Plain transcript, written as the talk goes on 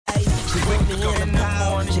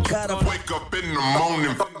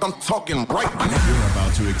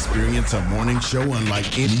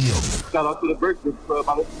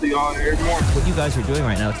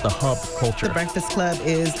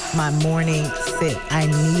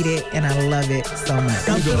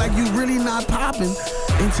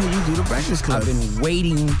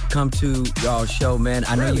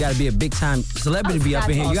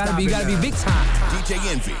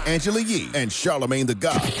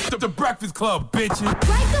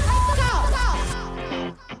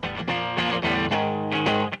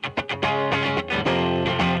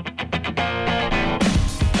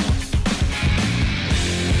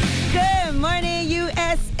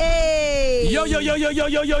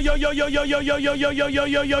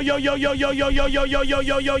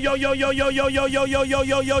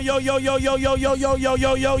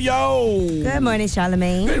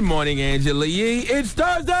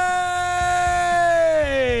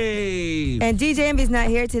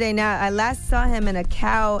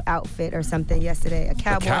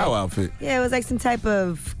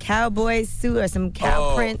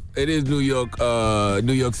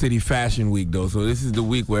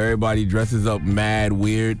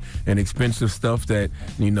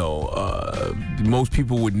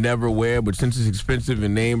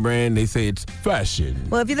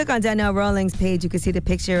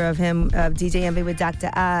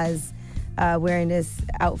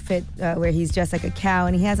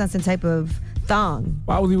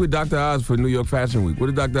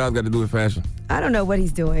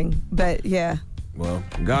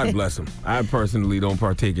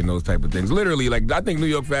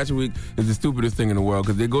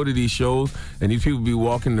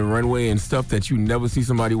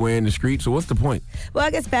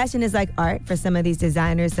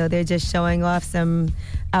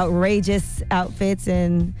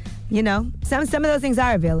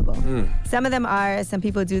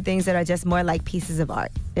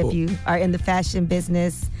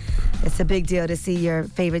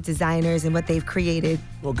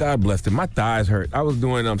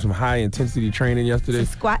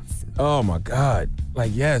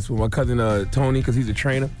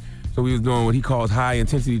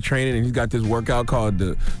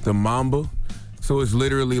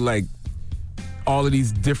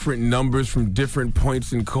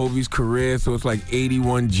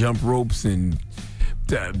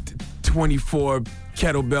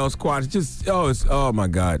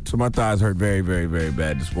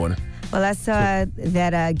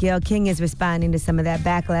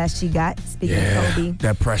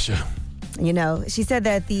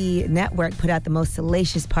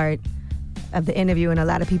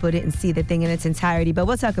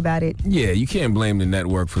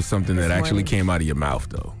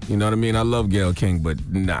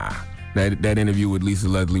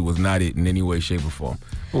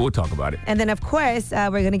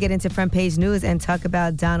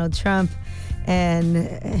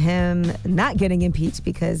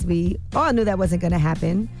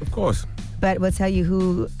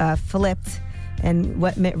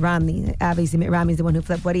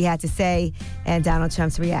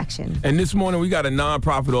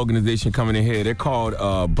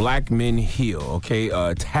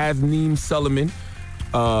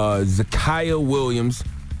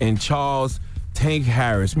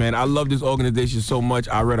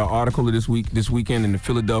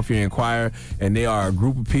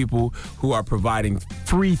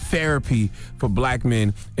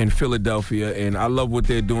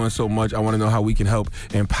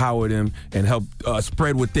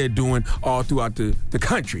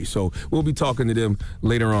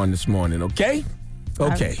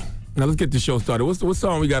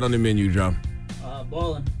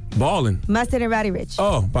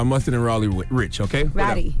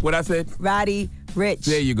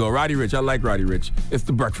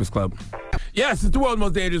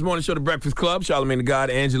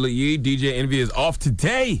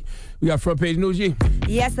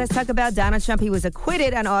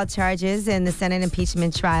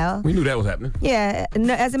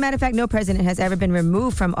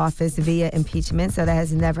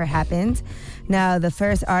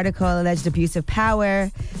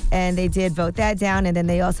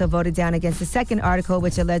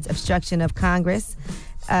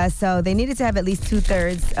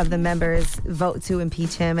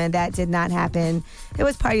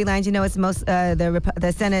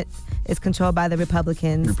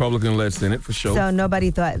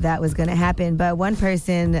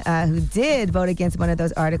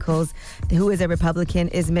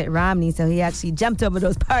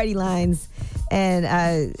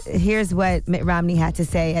And here's what Mitt Romney had to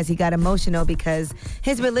say as he got emotional because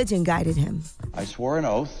his religion guided him. I swore an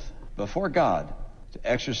oath before God to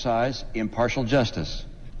exercise impartial justice.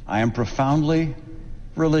 I am profoundly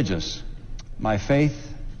religious. My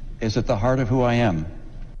faith is at the heart of who I am.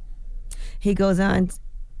 He goes on.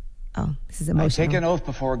 This is emotional. I take an oath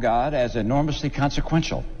before God as enormously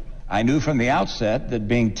consequential. I knew from the outset that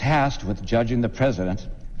being tasked with judging the president,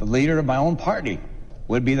 the leader of my own party,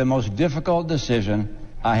 would be the most difficult decision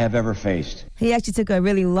I have ever faced. He actually took a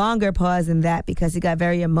really longer pause than that because he got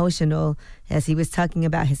very emotional as he was talking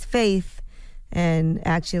about his faith and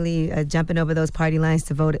actually jumping over those party lines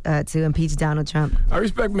to vote to impeach Donald Trump. I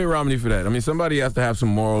respect Mitt Romney for that. I mean, somebody has to have some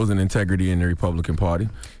morals and integrity in the Republican Party.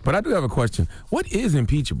 But I do have a question. What is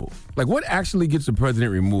impeachable? Like, what actually gets the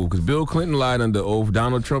president removed? Because Bill Clinton lied under oath.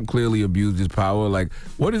 Donald Trump clearly abused his power. Like,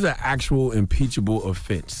 what is an actual impeachable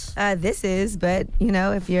offense? This is, but, you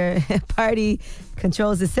know, if your party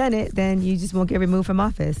controls the Senate, then you just won't get removed from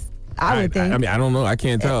office. I would think. I mean, I don't know. I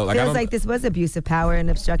can't tell. It feels like this was abuse of power and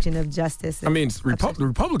obstruction of justice. The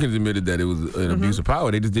Republicans admitted that it was an abuse of power.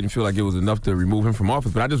 They just didn't feel like it was enough to remove him from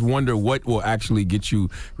office. But I just wonder what will actually get you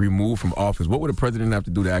removed from office. What would a president have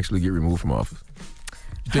to do to actually get removed from office?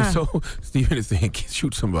 You think so? Stephen is saying,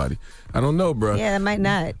 shoot somebody. I don't know, bro. Yeah, it might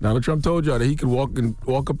not. Donald Trump told y'all that he could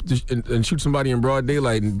walk up and shoot somebody in broad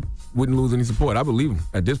daylight and wouldn't lose any support. I believe him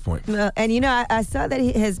at this point. And, you know, I saw that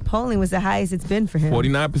his polling was the highest it's been for him.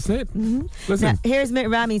 49%. Mm-hmm. Listen. Now, here's Mitt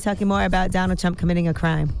Romney talking more about Donald Trump committing a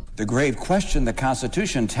crime. The grave question the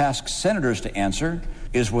Constitution tasks senators to answer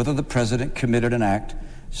is whether the president committed an act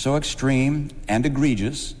so extreme and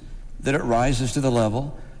egregious that it rises to the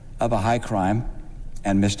level of a high crime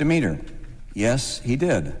and misdemeanor. Yes, he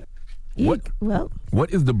did. What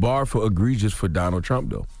is the bar for egregious for Donald Trump,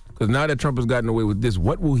 though? Because now that Trump has gotten away with this,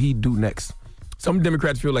 what will he do next? Some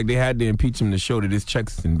Democrats feel like they had to impeach him to show that it's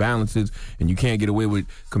checks and balances, and you can't get away with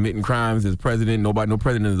committing crimes as president. No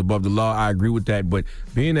president is above the law. I agree with that. But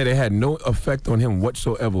being that it had no effect on him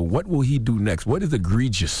whatsoever, what will he do next? What is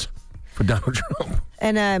egregious for Donald Trump?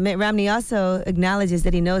 And Mitt Romney also acknowledges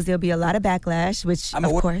that he knows there'll be a lot of backlash, which, of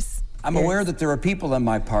course... I'm aware that there are people in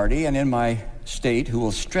my party and in my state who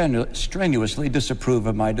will strenuously disapprove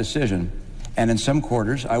of my decision. And in some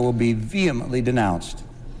quarters, I will be vehemently denounced.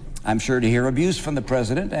 I'm sure to hear abuse from the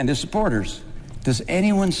president and his supporters. Does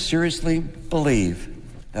anyone seriously believe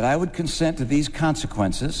that I would consent to these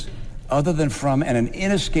consequences other than from an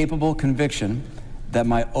inescapable conviction that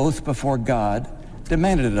my oath before God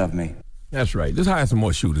demanded it of me? That's right. Just hire some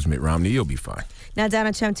more shooters, Mitt Romney. You'll be fine. Now,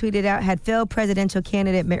 Donald Trump tweeted out, had failed presidential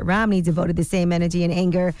candidate Mitt Romney devoted the same energy and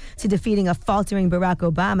anger to defeating a faltering Barack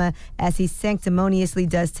Obama as he sanctimoniously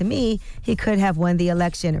does to me, he could have won the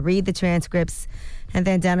election. Read the transcripts. And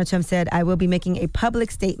then Donald Trump said, I will be making a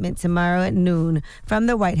public statement tomorrow at noon from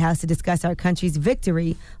the White House to discuss our country's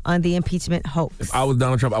victory on the impeachment hoax. If I was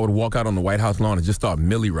Donald Trump, I would walk out on the White House lawn and just start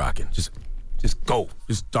millie rocking. Just go.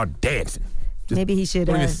 Just start dancing. Maybe he should...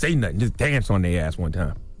 Don't even say nothing. Just dance on their ass one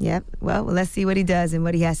time. Yep. Well, let's see what he does and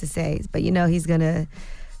what he has to say. But, you know, he's going to...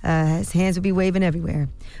 his hands will be waving everywhere.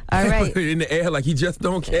 All right. In the air like he just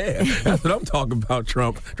don't care. That's what I'm talking about,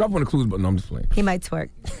 Trump. Drop on the clues button. I'm just playing. He might twerk.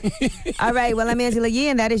 All right. Well, I'm Angela Yee,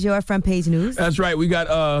 and that is your Front Page News. That's right. We got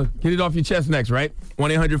Get It Off Your Chest next, right?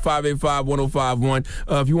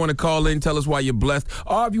 1-800-585-1051. If you want to call in, tell us why you're blessed.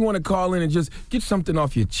 Or if you want to call in and just get something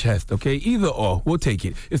off your chest, okay? Either or. We'll take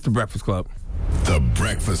it. It's The Breakfast Club. The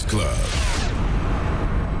Breakfast Club.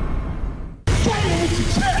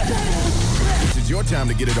 This is your time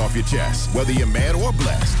to get it off your chest, whether you're mad or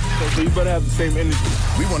blessed. So you better have the same energy.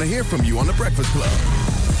 We want to hear from you on The Breakfast Club.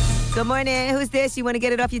 Good morning. Who's this? You want to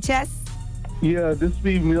get it off your chest? Yeah, this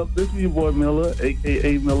be your boy Miller,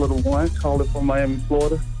 a.k.a. Miller the One, calling from Miami,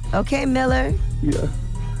 Florida. Okay, Miller. Yeah.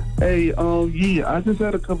 Hey, I just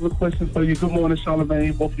had a couple of questions for you. Good morning,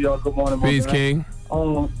 Charlamagne. Both of y'all, good morning. Peace, King.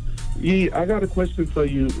 I got a question for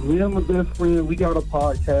you. Me and my best friend, we got a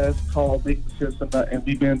podcast called Make Sense of Nothing.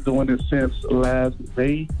 We've been doing it since last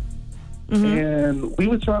May. Mm-hmm. And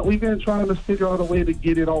we've been trying to figure out a way to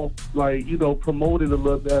get it off, like, you know, promote it a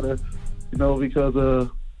little better, you know, because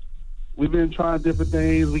we've been trying different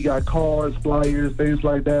things. We got cards, flyers, things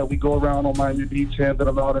like that. We go around on Miami Beach, handing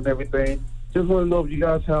them out and everything. Just want to know if you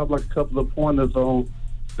guys have like a couple of pointers on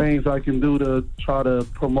things I can do to try to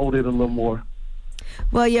promote it a little more.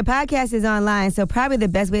 Well, your podcast is online, so probably the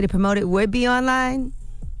best way to promote it would be online,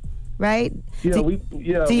 right? Yeah,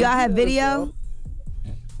 do y'all have video?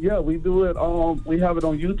 Yeah, we do it. We have it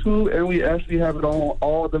on YouTube, and we actually have it on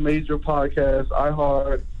all the major podcasts: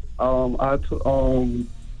 iHeart,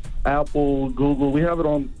 Apple, Google. We have it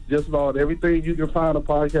on just about everything you can find a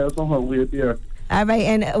podcast on. We're there. All right,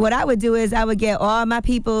 and what I would do is I would get all my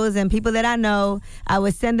peoples and people that I know, I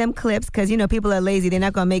would send them clips because, you know, people are lazy. They're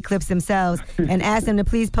not going to make clips themselves and ask them to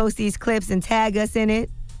please post these clips and tag us in it.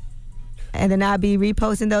 And then I'll be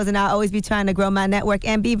reposting those, and I'll always be trying to grow my network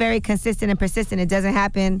and be very consistent and persistent. It doesn't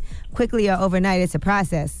happen quickly or overnight. It's a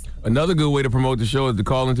process. Another good way to promote the show is to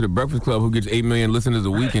call into the Breakfast Club, who gets 8 million listeners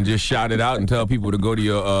a week, and just shout it out and tell people to go to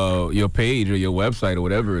your page or your website or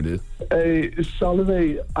whatever it is. Hey,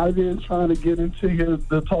 Charlamagne, I've been trying to get into here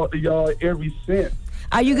to talk to y'all every since.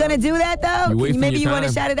 Are you going to do that, though? Maybe you want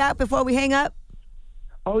to shout it out before we hang up?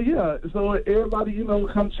 Oh, yeah. So everybody, you know,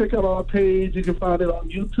 come check out our page. You can find it on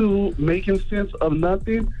YouTube, Making Sense of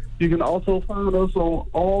Nothing. You can also find us on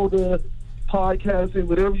all the podcasting,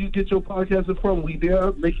 whatever you get your podcasting from, we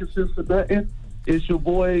there, Making Sense of Nothing. It's your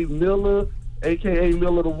boy Miller, a.k.a.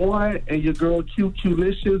 Miller the One, and your girl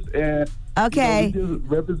QQlicious. And okay. You know, we just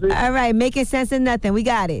represent. All right, Making Sense of Nothing. We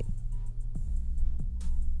got it.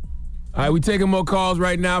 All right, we taking more calls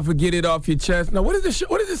right now for Get It Off Your Chest. Now, what is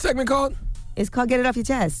this segment called? It's called Get It Off Your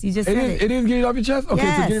Chest. You just said it. It is Get It Off Your Chest? Okay,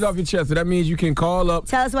 yes. So Get It Off Your Chest. So that means you can call up.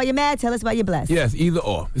 Tell us why you're mad. Tell us why you're blessed. Yes, either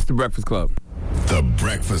or. It's the Breakfast Club. The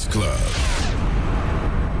Breakfast Club.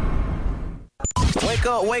 Wake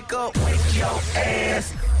up, wake up, wake your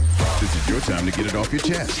ass. This is your time to get it off your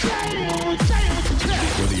chest.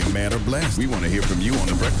 Whether you're mad or blessed, we want to hear from you on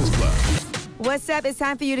The Breakfast Club. What's up? It's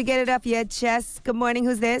time for you to get it off your chest. Good morning.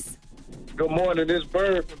 Who's this? Good morning. This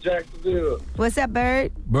Bird from Jacksonville. What's up,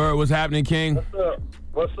 Bird? Bird, what's happening, King?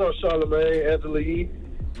 What's up, Charlamagne, Angela E?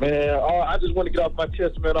 Man, I just want to get off my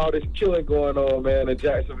chest, man, all this killing going on, man, in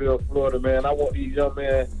Jacksonville, Florida, man. I want these young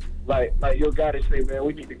men, like your guy to say, man,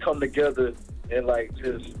 we need to come together and,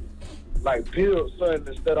 just build something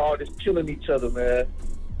instead of all this killing each other, man.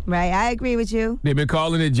 Right, I agree with you. They've been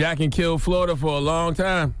calling it Jack and Kill Florida for a long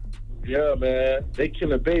time. Yeah, man. They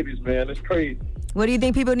killing babies, man. It's crazy. What do you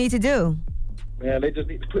think people need to do? Man, they just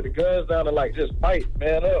need to put the guns down and, just fight,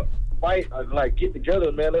 man up. Fight, get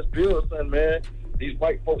together, man. Let's build something, man. These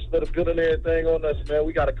white folks that are building everything on us, man.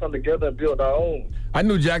 We got to come together and build our own. I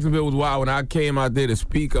knew Jacksonville was wild when I came out there to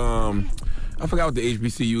speak. I forgot what the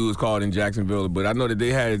HBCU was called in Jacksonville, but I know that they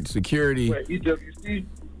had security. Wait, EWC?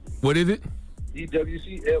 What is it?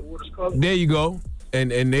 EWC, Ed Waters College. There you go.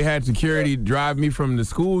 And they had security drive me from the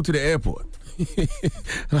school to the airport.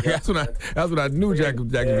 That's when I knew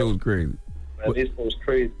Jacksonville was crazy. Man, this was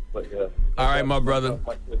crazy, but yeah. All right, my brother.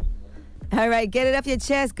 All right, get it off your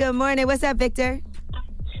chest. Good morning. What's up, Victor?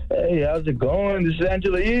 Hey, how's it going? This is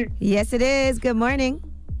Angela E. Yes, it is. Good morning.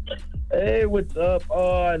 Hey, what's up?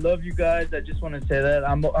 Oh, I love you guys. I just want to say that.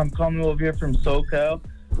 I'm coming over here from SoCal.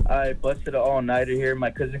 I busted an all-nighter here.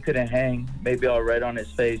 My cousin couldn't hang. Maybe I'll write on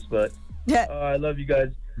his face, but I love you guys.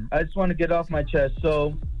 I just want to get off my chest.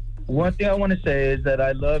 So one thing I want to say is that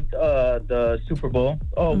I loved the Super Bowl.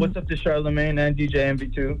 Oh, what's up to Charlamagne and DJ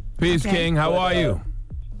MV2? Peace, King. How are you?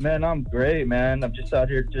 Man, I'm great, man. I'm just out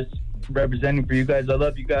here just representing for you guys. I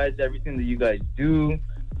love you guys, everything that you guys do.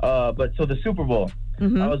 But so the Super Bowl,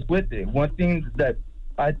 I was with it. One thing that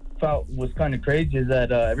I felt was kind of crazy is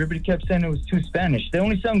that everybody kept saying it was too Spanish. They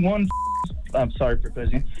only sung one, I'm sorry for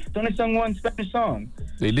cussing. They only sung one Spanish song.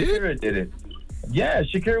 They did? Shakira did it. Yeah,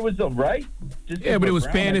 Shakira was right. Yeah, but it was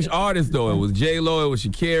Spanish artists, though. It was J-Lo, it was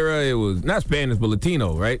Shakira, it was not Spanish, but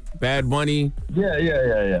Latino, right? Bad Bunny.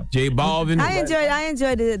 Yeah. J Balvin. I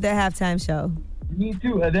enjoyed the halftime show. Me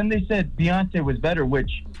too. And then they said Beyonce was better,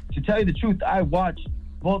 which, to tell you the truth, I watched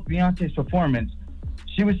both Beyonce's performance.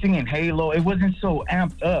 She was singing Halo. It wasn't so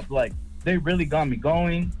amped up. They really got me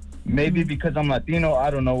going. Maybe because I'm Latino, I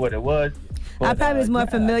don't know what it was. But, I probably was more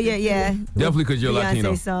familiar, Definitely because you're Beyonce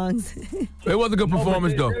Latino. Songs. It was a good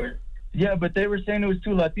performance, though. Yeah, but they were saying it was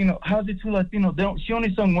too Latino. How's it too Latino? She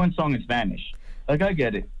only sung one song in Spanish. I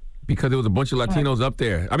get it. Because there was a bunch of Latinos up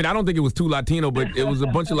there. I mean, I don't think it was too Latino, but it was a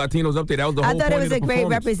bunch of Latinos up there. That was the whole point of the performance. I thought it was a great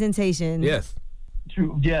representation. Yes.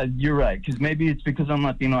 True. Yeah, you're right. Because maybe it's because I'm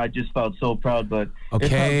Latino. I just felt so proud. But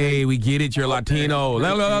okay, we get it. You're Latino.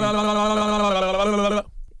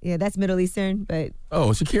 Yeah, that's Middle Eastern, but... Oh,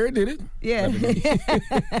 Shakira did it? Yeah.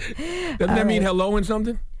 Doesn't that mean hello and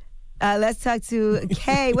something? Let's talk to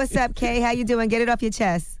Kay. What's up, Kay? How you doing? Get it off your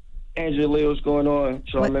chest. Angela, what's going on?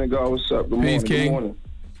 Charlamagne God, what's up? Good morning. Peace, King. Good morning.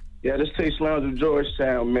 Yeah, this Taste Lounge of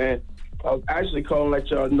Georgetown, man. I was actually calling let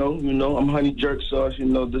y'all know, I'm Honey Jerk Sauce,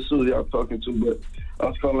 this is who y'all talking to, but I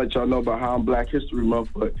was calling let y'all know about how I'm Black History Month,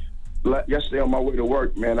 but yesterday on my way to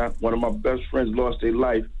work, man, one of my best friends lost their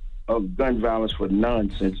life of gun violence for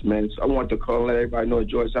nonsense, man. So I want to call and let everybody know at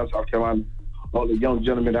Georgetown, South Carolina, all the young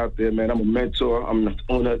gentlemen out there, man. I'm a mentor. I'm the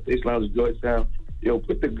owner of Taste Lounge of Georgetown. yo,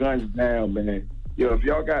 put the guns down, man. Yo, if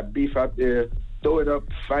y'all got beef out there, throw it up,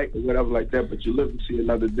 fight, or whatever like that, but you live to see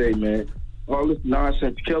another day, man. All this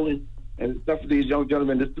nonsense killing and stuff for these young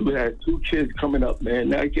gentlemen. This dude had 2 kids coming up, man.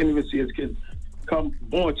 Now he can't even see his kids come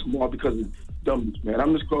born tomorrow because of dumbness, man.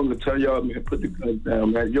 I'm just calling to tell y'all, man, put the guns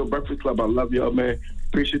down, man. Yo, Breakfast Club, I love y'all, man.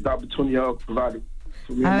 Appreciate the opportunity y'all provided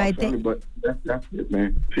for me and my family, but that's it,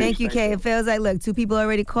 man. Peace. Thank you, Kay. It feels like, look, 2 people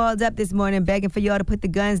already called up this morning begging for y'all to put the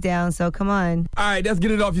guns down, so come on. All right, let's get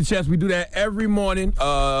it off your chest. We do that every morning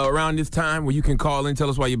around this time where you can call in, tell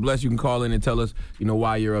us why you're blessed. You can call in and tell us,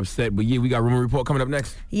 why you're upset. But yeah, we got Rumor Report coming up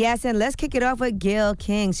next. Yes, and let's kick it off with Gayle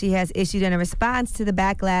King. She has issued in a response to the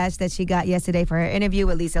backlash that she got yesterday for her interview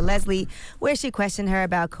with Lisa Leslie, where she questioned her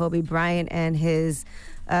about Kobe Bryant and his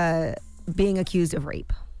being accused of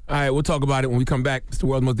rape. All right, we'll talk about it when we come back. It's the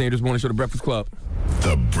world's most dangerous morning show, The Breakfast Club.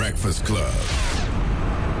 The Breakfast Club.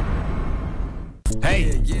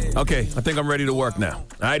 Hey, okay, I think I'm ready to work now. All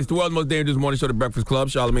right, it's the world's most dangerous morning show, The Breakfast Club.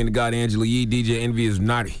 Charlamagne the God, Angela Yee, DJ Envy is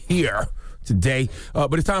not here today,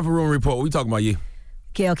 but it's time for Rumor Report. What we talking about, Yee?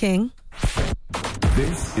 Gayle King.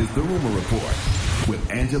 This is the Rumor Report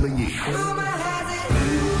with Angela Yee.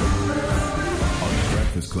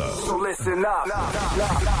 Club. So listen up.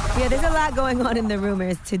 Yeah, there's a lot going on in the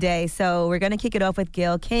rumors today, so we're going to kick it off with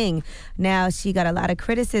Gayle King. Now, she got a lot of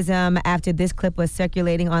criticism after this clip was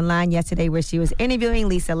circulating online yesterday where she was interviewing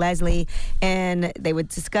Lisa Leslie, and they were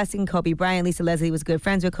discussing Kobe Bryant. Lisa Leslie was good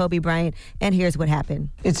friends with Kobe Bryant, and here's what happened.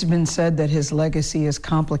 It's been said that his legacy is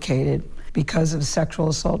complicated because of a sexual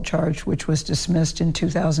assault charge, which was dismissed in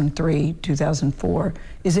 2003, 2004.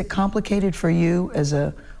 Is it complicated for you as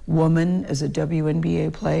a woman, as a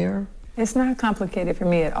WNBA player? It's not complicated for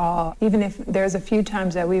me at all. Even if there's a few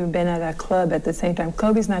times that we've been at a club at the same time,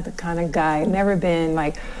 Kobe's not the kind of guy, never been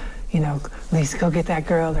like, Lisa, go get that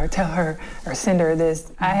girl or tell her or send her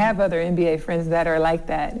this. I have other NBA friends that are like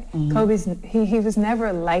that. Mm-hmm. Kobe's, he was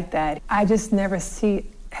never like that. I just never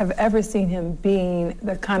have ever seen him being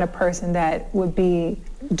the kind of person that would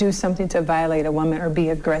do something to violate a woman or be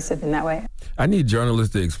aggressive in that way. I need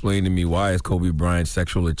journalists to explain to me why is Kobe Bryant's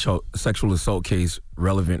sexual assault case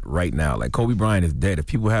relevant right now? Like, Kobe Bryant is dead. If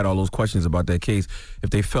people had all those questions about that case,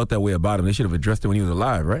 if they felt that way about him, they should have addressed it when he was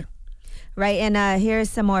alive, right? Right, and here's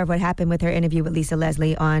some more of what happened with her interview with Lisa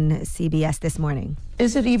Leslie on CBS this morning.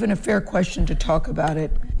 Is it even a fair question to talk about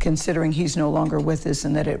it, considering he's no longer with us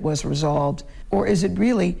and that it was resolved? Or is it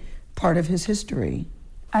really part of his history?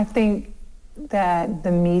 I think that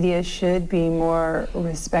the media should be more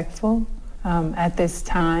respectful. At this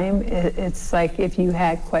time, it's like if you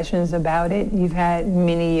had questions about it, you've had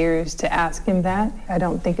many years to ask him that. I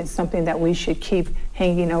don't think it's something that we should keep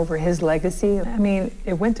hanging over his legacy. I mean,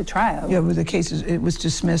 it went to trial. Yeah, but it was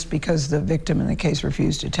dismissed because the victim in the case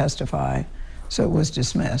refused to testify, so it was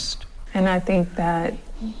dismissed. And I think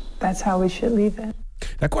that's how we should leave it.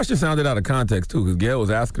 That question sounded out of context, too, because Gayle was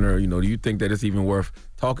asking her, do you think that it's even worth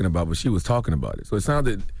talking about? But she was talking about it. So it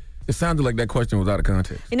sounded like that question was out of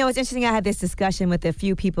context. It's interesting. I had this discussion with a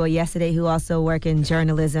few people yesterday who also work in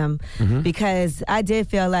journalism, because I did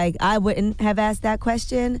feel like I wouldn't have asked that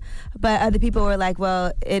question, but other people were like,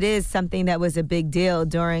 well, it is something that was a big deal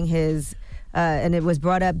during his, and it was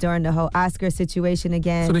brought up during the whole Oscar situation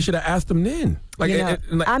again. So they should have asked him then.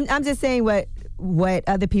 I'm just saying what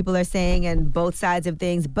other people are saying and both sides of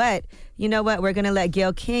things, but you know what? We're going to let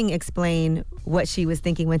Gayle King explain what she was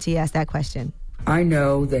thinking when she asked that question. I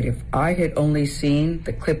know that if I had only seen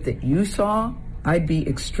the clip that you saw, I'd be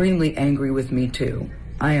extremely angry with me too.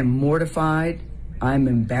 I am mortified, I'm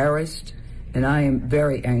embarrassed, and I am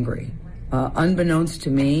very angry. Unbeknownst to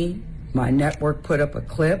me, my network put up a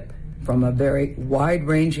clip from a very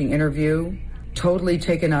wide-ranging interview, totally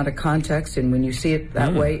taken out of context, and when you see it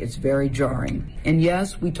that way, it's very jarring. And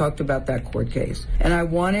yes, we talked about that court case, and I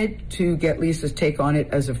wanted to get Lisa's take on it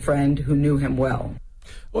as a friend who knew him well.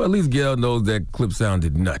 Well, at least Gayle knows that clip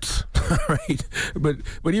sounded nuts, right?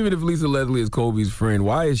 But even if Lisa Leslie is Kobe's friend,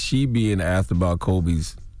 why is she being asked about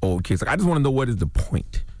Kobe's old case? I just want to know, what is the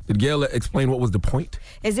point? Did Gayle explain what was the point?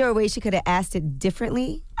 Is there a way she could have asked it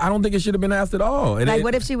differently? I don't think it should have been asked at all.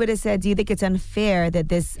 What if she would have said, do you think it's unfair that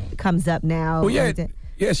this comes up now? Well,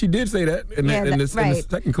 yeah, she did say that in this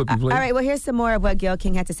second clip you played. All right, well, here's some more of what Gayle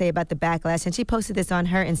King had to say about the backlash, and she posted this on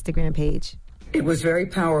her Instagram page. It was very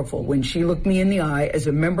powerful when she looked me in the eye as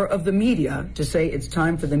a member of the media to say it's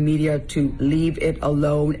time for the media to leave it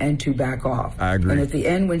alone and to back off. I agree. And at the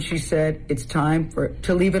end when she said it's time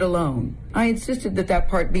to leave it alone, I insisted that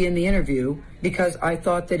part be in the interview because I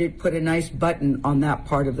thought that it put a nice button on that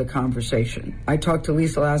part of the conversation. I talked to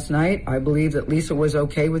Lisa last night. I believe that Lisa was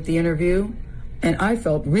okay with the interview, and I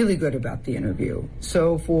felt really good about the interview.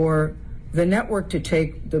 So for the network to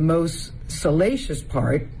take the most salacious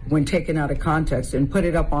part when taken out of context and put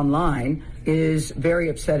it up online is very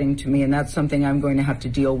upsetting to me, and that's something I'm going to have to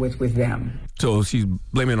deal with them. So she's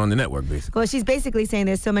blaming it on the network, basically. Well, she's basically saying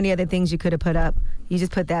there's so many other things you could have put up. You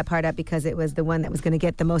just put that part up because it was the one that was going to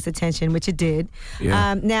get the most attention, which it did.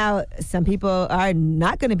 Yeah. Now, some people are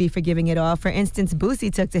not going to be forgiving it all. For instance,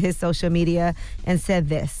 Boosie took to his social media and said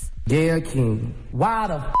this. Gayle King, why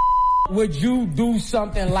the would you do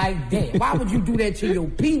something like that? Why would you do that to your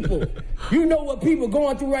people? You know what people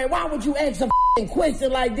going through, right? Why would you ask a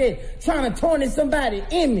question like that, trying to tarnish somebody's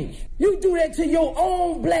image? You do that to your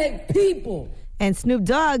own black people. And Snoop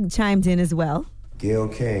Dogg chimed in as well. Gayle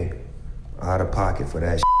King, out of pocket for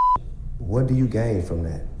that shit. What do you gain from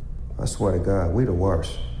that? I swear to God, we the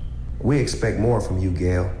worst. We expect more from you,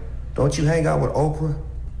 Gayle. Don't you hang out with Oprah?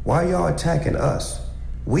 Why y'all attacking us?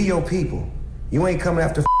 We your people. You ain't coming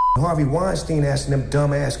after Harvey Weinstein asking them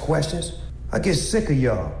dumb-ass questions. I get sick of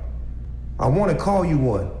y'all. I want to call you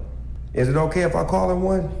one. Is it okay if I call her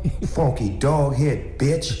one? Funky dog head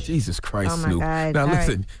bitch. Jesus Christ, Oh, my Snoop. God. Now All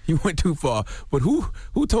listen, right. you went too far. But who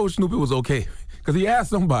told Snoop it was okay? Because he asked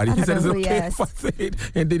somebody. I He don't said, know "Is it who he okay asked." if I say it?"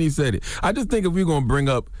 And then he said it. I just think if we're gonna bring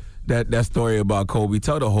up that story about Kobe,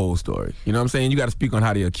 tell the whole story. You know what I'm saying? You got to speak on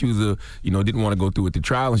how the accuser, didn't want to go through with the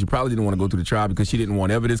trial, and she probably didn't want to go through the trial because she didn't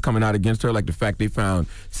want evidence coming out against her, like the fact they found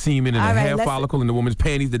semen in All a right, hair let's- follicle in the woman's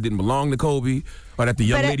panties that didn't belong to Kobe, or that the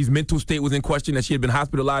young But lady's mental state was in question, that she had been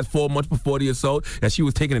hospitalized 4 months before the assault, that she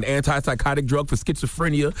was taking an antipsychotic drug for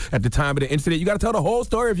schizophrenia at the time of the incident. You got to tell the whole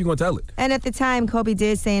story if you're going to tell it. And at the time, Kobe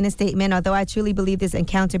did say in a statement, although I truly believe this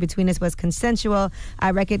encounter between us was consensual,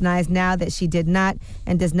 I recognize now that she did not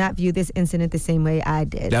and does not view this incident the same way I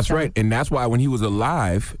did. That's So- right. And that's why when he was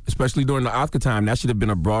alive, especially during the Oscar time, that should have been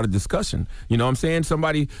a broader discussion. You know what I'm saying?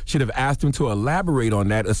 Somebody should have asked him to elaborate on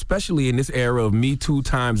that, especially in this era of Me Too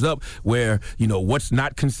times up, where, what's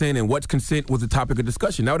not consent and what's consent was a topic of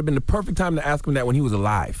discussion. That would have been the perfect time to ask him that when he was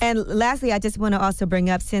alive. And lastly, I just want to also bring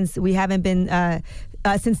up, since we haven't been,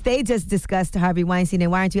 since they just discussed Harvey Weinstein,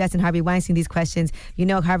 and why aren't you asking Harvey Weinstein these questions?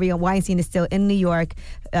 Harvey Weinstein is still in New York.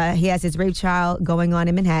 He has his rape trial going on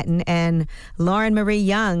in Manhattan. And Lauren Marie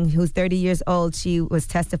Young, who's 30 years old, she was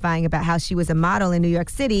testifying about how she was a model in New York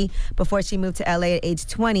City before she moved to LA at age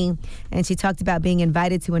 20. And she talked about being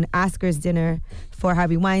invited to an Oscars dinner for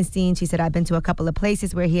Harvey Weinstein. She said, I've been to a couple of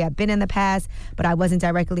places where he had been in the past, but I wasn't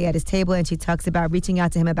directly at his table. And she talks about reaching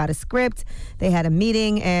out to him about a script. They had a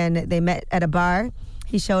meeting and they met at a bar.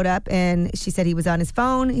 He showed up and she said he was on his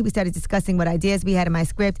phone. We started discussing what ideas we had in my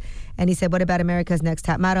script. And he said, what about America's Next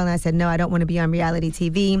Top Model? And I said, no, I don't want to be on reality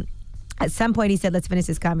TV. At some point, he said, let's finish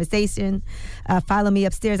this conversation. Follow me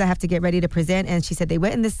upstairs. I have to get ready to present. And she said they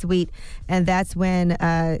went in the suite. And that's when,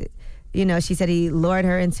 she said he lured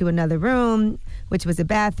her into another room, which was a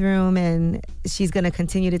bathroom. And she's going to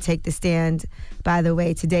continue to take the stand, by the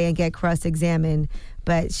way, today and get cross-examined.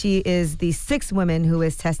 But she is the sixth woman who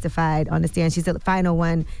has testified on the stand. She's the final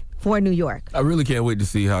one for New York. I really can't wait to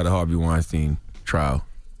see how the Harvey Weinstein trial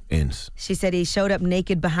ends. She said he showed up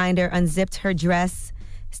naked behind her, unzipped her dress,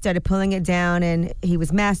 started pulling it down, and he was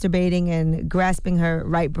masturbating and grasping her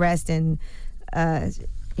right breast, and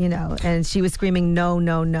and she was screaming no,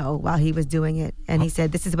 no, no while he was doing it. And he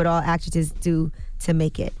said this is what all actresses do to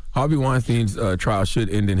make it. Harvey Weinstein's trial should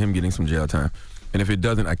end in him getting some jail time. And if it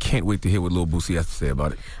doesn't, I can't wait to hear what Lil Boosie has to say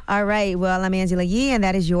about it. All right. Well, I'm Angela Yee, and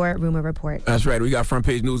that is your Rumor Report. That's right. We got front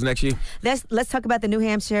page news next year. Let's talk about the New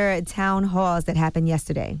Hampshire town halls that happened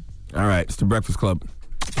yesterday. All right. It's the Breakfast Club.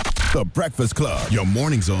 The Breakfast Club. Your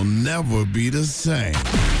mornings will never be the same.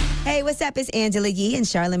 Hey, what's up? It's Angela Yee and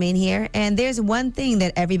Charlamagne here. And there's one thing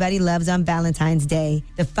that everybody loves on Valentine's Day.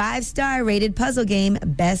 The 5-star rated puzzle game,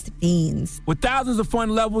 Best Fiends. With thousands of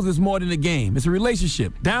fun levels, it's more than a game. It's a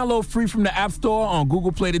relationship. Download free from the App Store on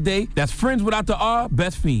Google Play today. That's friends without the R,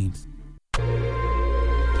 Best Fiends.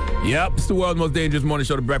 Yep, it's the world's most dangerous morning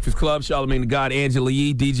show, The Breakfast Club. Charlamagne the God, Angela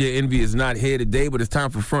Yee. DJ Envy is not here today, but it's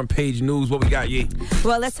time for front page news. What we got, Yee?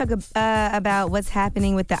 Well, let's talk about what's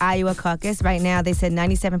happening with the Iowa caucus. Right now, they said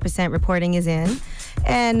 97% reporting is in.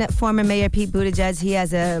 And former Mayor Pete Buttigieg, he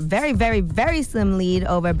has a very, very, very slim lead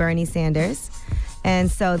over Bernie Sanders.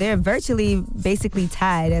 And so they're virtually basically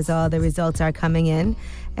tied as all the results are coming in.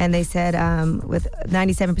 And they said with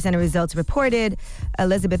 97% of results reported,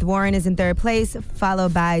 Elizabeth Warren is in third place,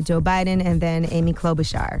 followed by Joe Biden and then Amy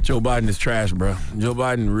Klobuchar. Joe Biden is trash, bro. Joe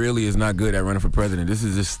Biden really is not good at running for president. This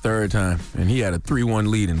is his third time, and he had a 3-1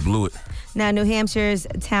 lead and blew it. Now, New Hampshire's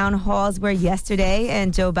town halls were yesterday,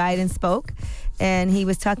 and Joe Biden spoke, and he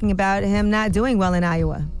was talking about him not doing well in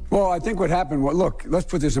Iowa. Well, I think what happened, look, let's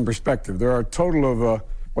put this in perspective. There are a total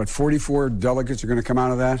of, 44 delegates are going to come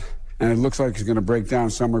out of that? and it looks like it's going to break down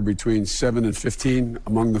somewhere between 7 and 15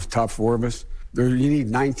 among the top 4 of us. You need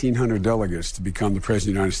 1,900 delegates to become the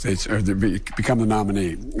President of the United States, or to become the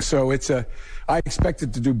nominee. So I expect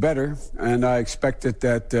it to do better, and I expected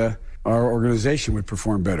that our organization would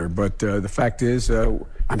perform better. But the fact is,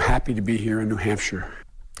 I'm happy to be here in New Hampshire.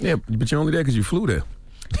 Yeah, but you're only there because you flew there.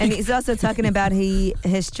 And he's also talking about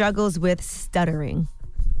his struggles with stuttering.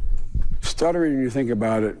 Stuttering, when you think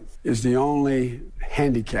about it, is the only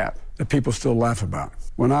handicap that people still laugh about.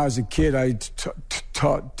 When I was a kid, I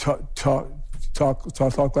talk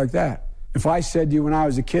like that. If I said to you when I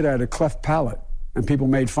was a kid I had a cleft palate and people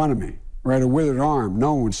made fun of me, or had a withered arm,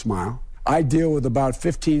 no one would smile. I deal with about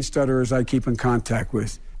 15 stutterers I keep in contact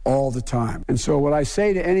with all the time. And so what I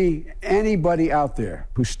say to anybody out there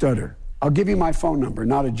who stutter, I'll give you my phone number,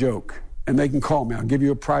 not a joke, and they can call me. I'll give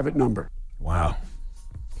you a private number. Wow.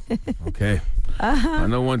 Okay. I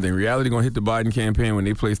know one thing. Reality gonna hit the Biden campaign when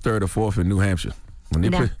they place 3rd or 4th in New Hampshire. When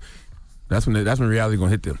they that's when reality gonna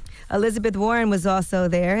hit them. Elizabeth Warren was also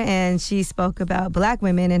there, and she spoke about black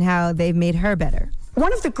women and how they've made her better.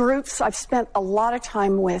 One of the groups I've spent a lot of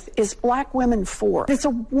time with is Black Women For. It's a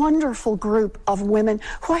wonderful group of women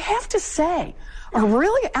who I have to say are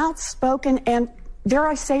really outspoken and, dare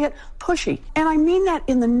I say it, pushy. And I mean that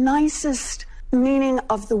in the nicest meaning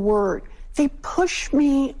of the word. They push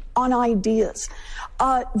me on ideas.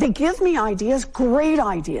 They give me ideas, great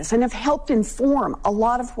ideas, and have helped inform a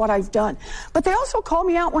lot of what I've done. But they also call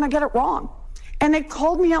me out when I get it wrong. And they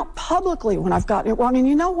called me out publicly when I've gotten it wrong. And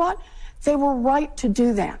you know what? They were right to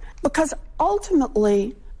do that. Because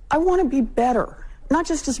ultimately, I want to be better, not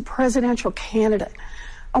just as a presidential candidate.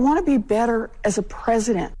 I want to be better as a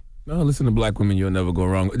president. No, listen to Black Women, you'll never go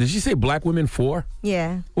wrong. Did she say Black Women For?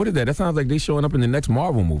 Yeah. What is that? That sounds like they showing up in the next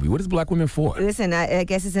Marvel movie. What is Black Women For? Listen, I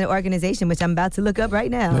guess it's an organization, which I'm about to look up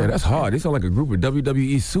right now. Yeah, that's hard. They sound like a group of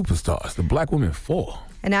WWE superstars. The Black Women For.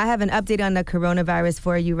 And I have an update on the coronavirus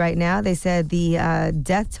for you right now. They said the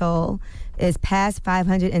death toll is past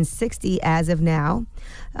 560 as of now.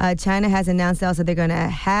 China has announced also they're going to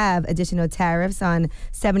have additional tariffs on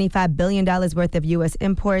 $75 billion worth of U.S.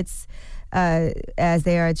 imports as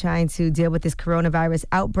they are trying to deal with this coronavirus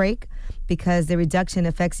outbreak, because the reduction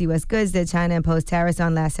affects U.S. goods that China imposed tariffs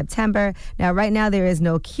on last September. Now, right now, there is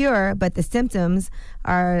no cure, but the symptoms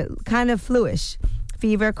are kind of fluish.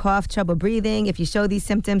 Fever, cough, trouble breathing. If you show these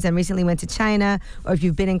symptoms and recently went to China, or if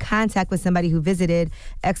you've been in contact with somebody who visited,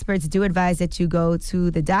 experts do advise that you go to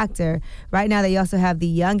the doctor. Right now, they also have the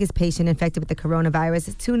youngest patient infected with the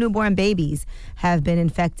coronavirus. 2 newborn babies have been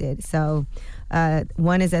infected. So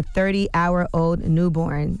one is a 30-hour-old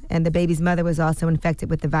newborn, and the baby's mother was also infected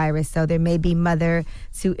with the virus. So there may be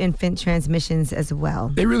mother-to-infant transmissions as well.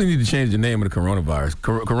 They really need to change the name of the coronavirus.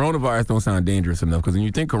 Coronavirus don't sound dangerous enough, because when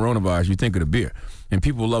you think coronavirus, you think of the beer, and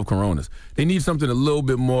people love Coronas. They need something a little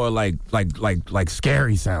bit more like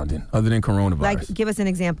scary sounding, other than coronavirus. Like, give us an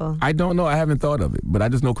example. I don't know. I haven't thought of it, but I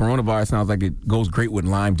just know coronavirus sounds like it goes great with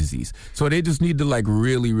Lyme disease. So they just need to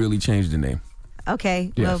really, really change the name.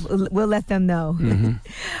 Okay, yes. Well, we'll let them know. Mm-hmm.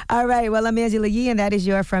 All right, well, I'm Angela Yee, and that is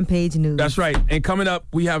your front page news. That's right. And coming up,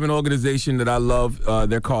 we have an organization that I love.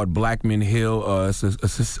 They're called Black Men Hill. It's a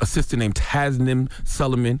sister named Tasnim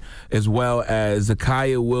Sullivan, as well as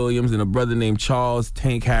Zakiya Williams and a brother named Charles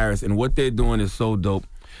Tank Harris. And what they're doing is so dope.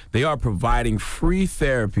 They are providing free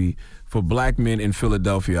therapy for black men in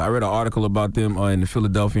Philadelphia. I read an article about them in the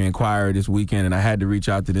Philadelphia Inquirer this weekend, and I had to reach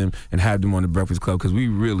out to them and have them on the Breakfast Club, because we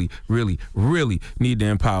really, really, really need to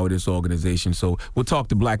empower this organization. So we'll talk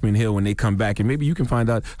to Black Men Hill when they come back, and maybe you can find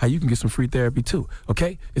out how you can get some free therapy too,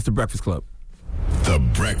 okay? It's the Breakfast Club. The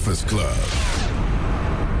Breakfast Club.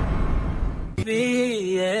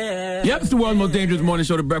 Yep, it's the world's most dangerous morning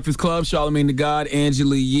show, The Breakfast Club. Charlamagne the God,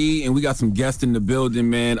 Angela Yee, and we got some guests in the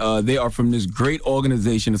building, man. They are from this great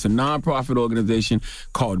organization. It's a nonprofit organization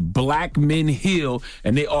called Black Men Heal,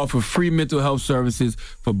 and they offer free mental health services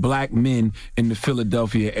for black men in the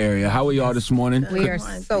Philadelphia area. How are y'all this morning? We are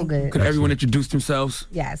so good. Could everyone introduce themselves?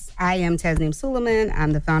 Yes, I am Tasnim Sullivan.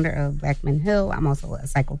 I'm the founder of Black Men Heal. I'm also a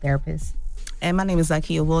psychotherapist. And my name is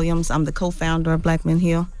Zakiya Williams. I'm the co-founder of Black Men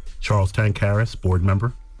Heal. Charles Tank Harris, board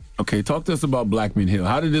member. Okay, talk to us about Black Men Heal.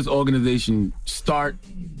 How did this organization start?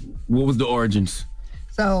 What was the origins?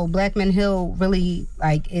 So Black Men Heal really,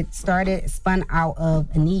 it spun out of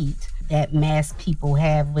a need that mass people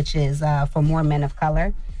have, which is for more men of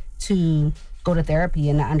color to go to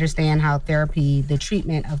therapy and to understand how the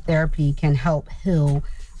treatment of therapy can help heal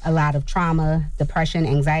a lot of trauma, depression,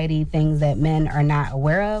 anxiety, things that men are not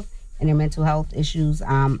aware of. And their mental health issues,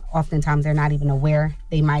 oftentimes they're not even aware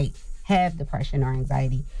they might have depression or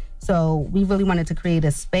anxiety. So we really wanted to create a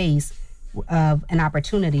space of an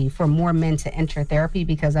opportunity for more men to enter therapy,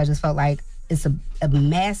 because I just felt like it's a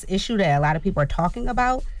mass issue that a lot of people are talking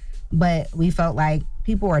about, but we felt like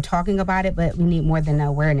people are talking about it, but we need more than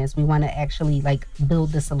awareness. We want to actually like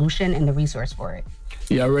build the solution and the resource for it.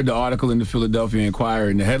 Yeah, I read the article in the Philadelphia Inquirer,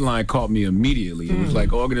 and the headline caught me immediately. It was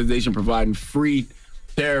like organization providing free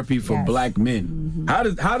therapy for black men. How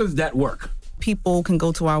does that work? People can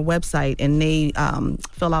go to our website and they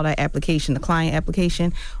fill out our application, the client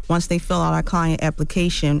application. Once they fill out our client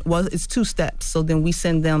application, well, it's 2 steps. So then we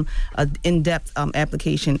send them an in-depth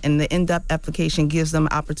application, and the in-depth application gives them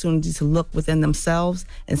an opportunity to look within themselves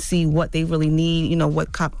and see what they really need, you know,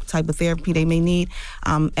 what type of therapy they may need.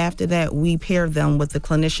 After that, we pair them with the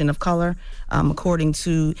clinician of color according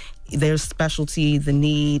to their specialty, the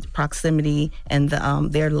need, proximity, and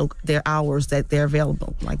their hours that they're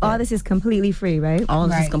available. All this is completely free, right? All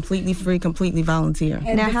this is completely free, completely volunteer.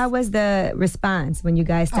 Now, how was the response when you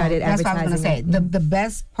guys started that's advertising? That's what I was going to say. The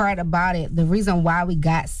best part about it, the reason why we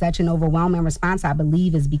got such an overwhelming response, I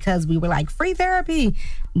believe, is because we were like, free therapy.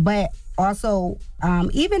 But also,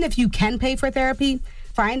 even if you can pay for therapy,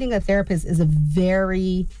 finding a therapist is a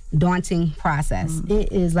very daunting process.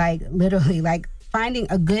 It is like literally like finding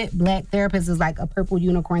a good black therapist is like a purple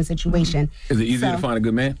unicorn situation. Is it easy to find a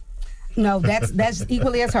good man? No, that's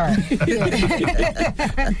equally as hard.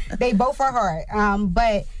 They both are hard.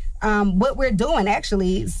 But what we're doing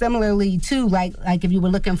actually, similarly to like if you were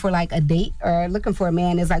looking for like a date or looking for a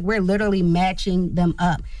man, is like we're literally matching them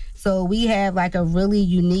up. So we have like a really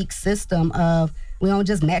unique system of, we don't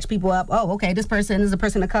just match people up. Oh, okay, this person is a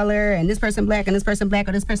person of color, and this person black, and this person black,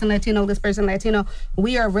 or this person Latino, this person Latino.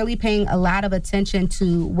 We are really paying a lot of attention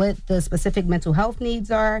to what the specific mental health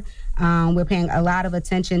needs are. We're paying a lot of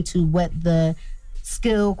attention to what the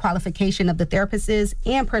skill qualification of the therapist is,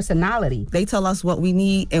 and personality. They tell us what we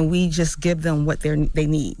need, and we just give them what they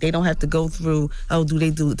need. They don't have to go through, do they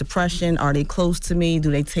do depression? Are they close to me? Do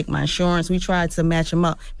they take my insurance? We try to match them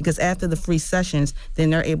up, because after the free sessions,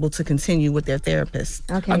 then they're able to continue with their therapist.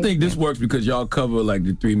 Okay. I think this works because y'all cover like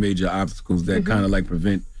the 3 major obstacles that kind of like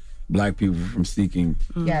prevent black people from seeking,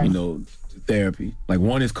 Yes. you know, therapy. Like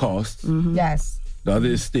one is cost. Yes. The other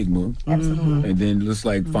is stigma. Absolutely. And then just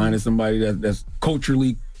like finding somebody that's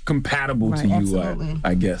culturally compatible to you, absolutely.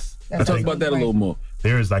 I guess. That's Talk about that a little more.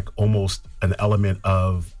 There is like almost an element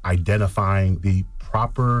of identifying the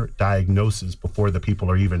proper diagnosis before the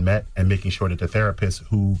people are even met, and making sure that the therapist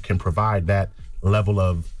who can provide that level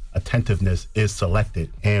of attentiveness is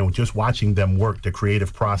selected. And just watching them work the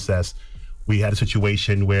creative process, we had a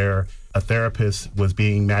situation where a therapist was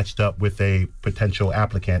being matched up with a potential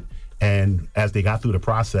applicant. And as they got through the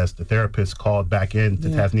process, the therapist called back in to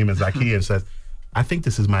Tasneem and Zakiya and says, I think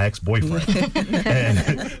this is my ex-boyfriend.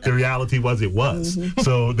 And the reality was it was.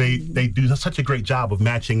 So they do such a great job of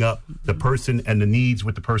matching up the person and the needs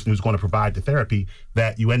with the person who's going to provide the therapy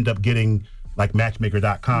that you end up getting like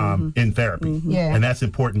matchmaker.com in therapy. Yeah. And that's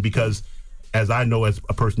important because, as I know as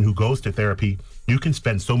a person who goes to therapy, you can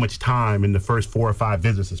spend so much time in the first 4 or 5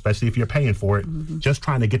 visits, especially if you're paying for it, just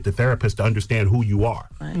trying to get the therapist to understand who you are.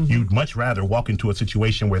 You'd much rather walk into a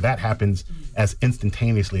situation where that happens as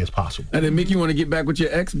instantaneously as possible. And then, Mick, you want to get back with your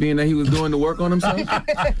ex, being that he was doing the work on himself?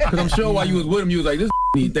 Because I'm sure while you was with him, you was like, this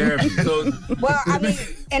need therapy. So, well, I mean,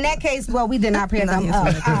 in that case, we did not pair them up.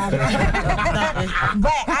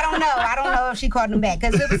 But I don't know. I don't know if she called him back,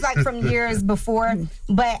 because it was like from years before.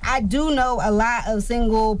 But I do know a lot of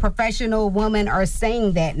single professional women are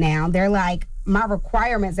saying that now. They're like, my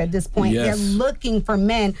requirements at this point, Yes. they're looking for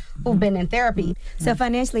men who've been in therapy. So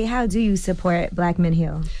financially, how do you support Black Men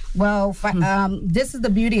Heal? Well, this is the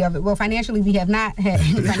beauty of it. Well, financially, we have not had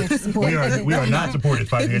any financial support. we are not supported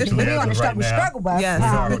financially We're on as the of right now. struggle bus. We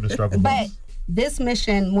are on the struggle bus. But this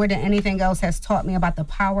mission, more than anything else, has taught me about the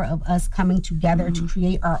power of us coming together to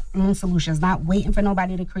create our own solutions, not waiting for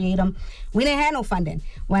nobody to create them. We didn't have no funding.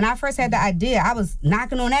 When I first had the idea, I was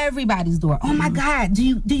knocking on everybody's door. Oh my God, do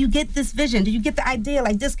you get this vision? Do you get the idea?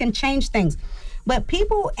 Like, this can change things. But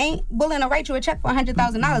people ain't willing to write you a check for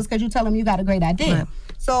 $100,000 because you tell them you got a great idea. Right.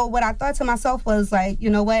 So what I thought to myself was like, you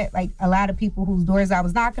know what? Like, a lot of people whose doors I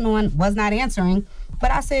was knocking on was not answering. But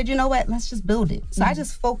I said, you know what? Let's just build it. So I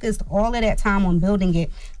just focused all of that time on building it,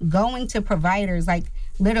 going to providers, like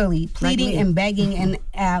literally pleading and begging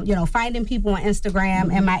and, finding people on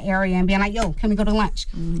Instagram in my area and being like, yo, can we go to lunch?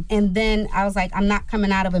 And then I was like, I'm not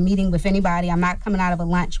coming out of a meeting with anybody. I'm not coming out of a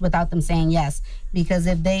lunch without them saying yes. Because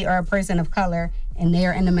if they are a person of color and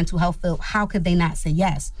they're in the mental health field, how could they not say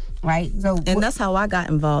yes, right? So, and that's how I got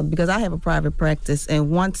involved, because I have a private practice, and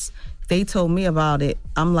once they told me about it,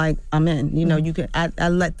 I'm like, I'm in. You know, I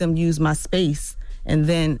let them use my space, and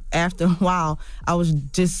then after a while, I was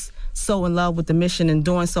just so in love with the mission and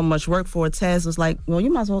doing so much work for it, Taz was like, well,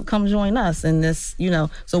 you might as well come join us in this,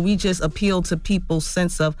 So we just appeal to people's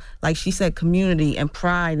sense of, like she said, community and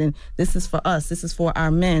pride, and this is for us, this is for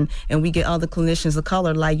our men, and we get other clinicians of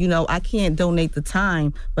color, like, I can't donate the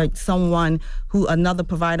time, but another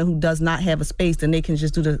provider who does not have a space, then they can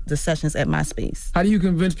just do the sessions at my space. How do you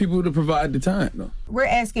convince people to provide the time, though? We're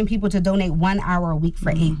asking people to donate 1 hour a week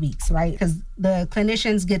for 8 weeks, right? Because the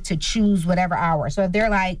clinicians get to choose whatever hour. So if they're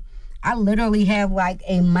like, I literally have like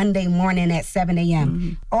a Monday morning at 7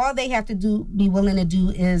 a.m. All they have to be willing to do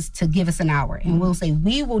is to give us an hour. And we'll say,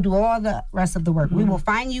 we will do all the rest of the work. We will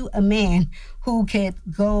find you a man who could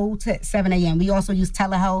go to 7 a.m. We also use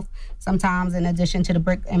telehealth sometimes in addition to the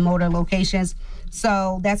brick and mortar locations.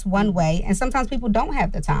 So that's one way. And sometimes people don't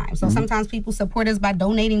have the time. So sometimes people support us by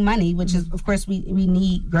donating money, which is, of course, we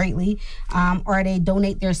need greatly, or they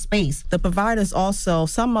donate their space. The providers also,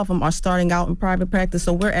 some of them are starting out in private practice,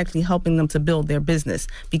 so we're actually helping them to build their business,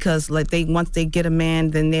 because once they get a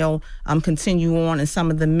man, then they'll continue on, and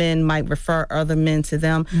some of the men might refer other men to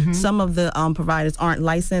them. Some of the providers aren't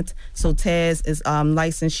licensed, so Taz is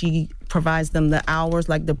licensed. She provides them the hours,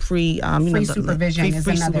 like the free supervision,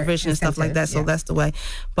 free supervision and stuff like that. So that's the way.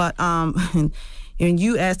 But and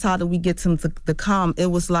you asked how do we get them to come? It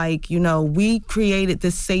was like, we created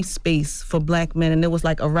this safe space for Black men, and it was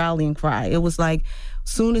like a rallying cry. It was like,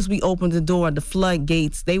 soon as we opened the door, the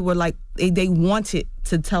floodgates, they were like, they wanted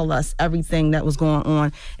to tell us everything that was going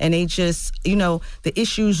on. And they just, the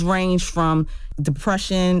issues range from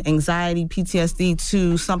depression, anxiety, PTSD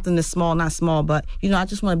to something that's small, not small, but, I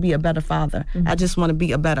just want to be a better father. I just want to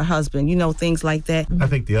be a better husband, things like that. I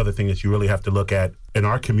think the other thing that you really have to look at in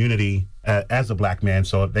our community as a Black man,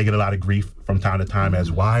 so they get a lot of grief from time to time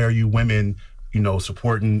as, why are you women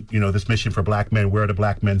supporting, this mission for Black men? Where are the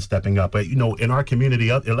Black men stepping up? But, in our community,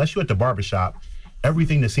 unless you're at the barbershop,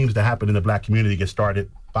 everything that seems to happen in the Black community gets started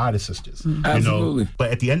by the sisters. Absolutely.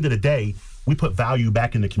 But at the end of the day, we put value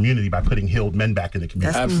back in the community by putting healed men back in the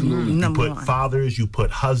community. Absolutely. You put fathers, you put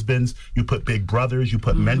husbands, you put big brothers, you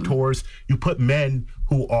put mentors, you put men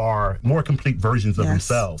who are more complete versions of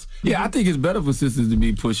themselves. Yeah, I think it's better for sisters to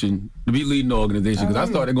be leading the organization, because I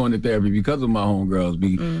started going to therapy because of my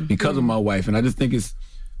homegirls, because of my wife, and I just think it's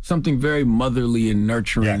something very motherly and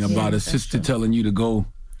nurturing about a sister telling you to go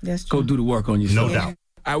do the work on yourself. No doubt.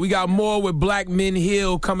 All right, we got more with Black Men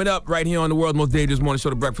Heal coming up right here on the World's Most Dangerous Morning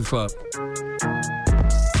Show, The Breakfast Club.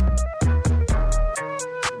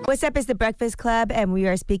 What's up? It's The Breakfast Club, and we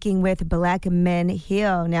are speaking with Black Men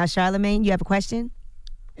Heal. Now, Charlamagne, you have a question?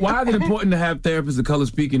 Why is it important to have therapists of color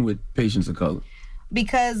speaking with patients of color?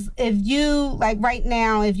 Because if you, like right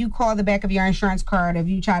now, if you call the back of your insurance card, if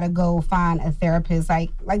you try to go find a therapist,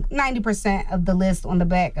 like 90% of the list on the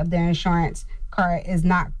back of their insurance card is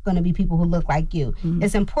not going to be people who look like you.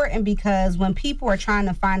 It's important because when people are trying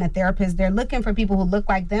to find a therapist, they're looking for people who look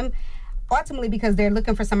like them, ultimately because they're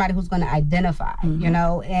looking for somebody who's going to identify,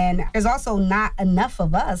 and there's also not enough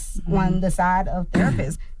of us on the side of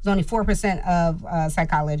therapists. There's only 4% of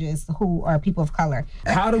psychologists who are people of color.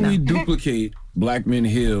 How do we duplicate Black Men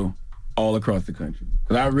Heal all across the country?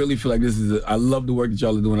 Because I really feel like I love the work that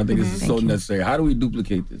y'all are doing. I think this is so necessary. How do we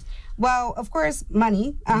duplicate this? Well, of course,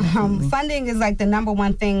 money. Funding is like the number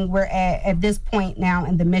one thing we're at this point now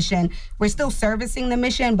in the mission. We're still servicing the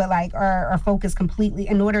mission, but like our focus completely,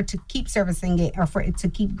 in order to keep servicing it or for it to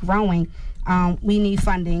keep growing, we need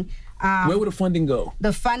funding. Where would the funding go?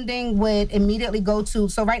 The funding would immediately go to,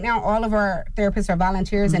 so right now all of our therapists are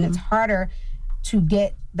volunteers and it's harder to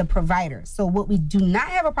get the providers. So what we do not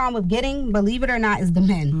have a problem with getting, believe it or not, is the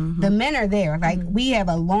men. The men are there. Like we have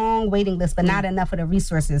a long waiting list, but not enough of the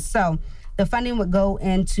resources. So the funding would go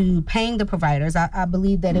into paying the providers. I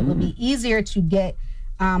believe that it would be easier to get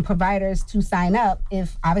providers to sign up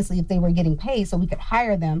if they were getting paid, so we could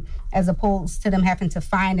hire them as opposed to them having to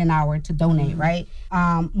find an hour to donate, right?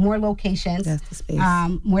 More locations,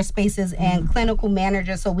 more spaces, and clinical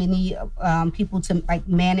managers. So we need people to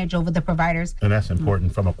manage over the providers. And that's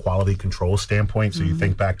important from a quality control standpoint. So you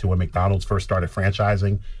think back to when McDonald's first started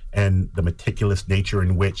franchising and the meticulous nature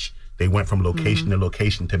in which they went from location to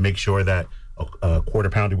location to make sure that a quarter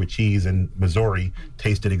pounder with cheese in Missouri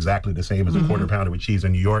tasted exactly the same as a quarter pounder with cheese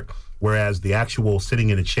in New York, whereas the actual sitting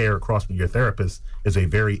in a chair across from your therapist is a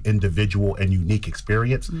very individual and unique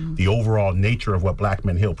experience. The overall nature of what Black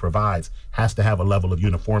Men Heal provides has to have a level of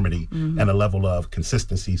uniformity and a level of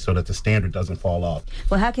consistency so that the standard doesn't fall off.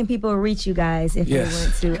 Well, how can people reach you guys if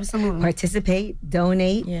they want to participate,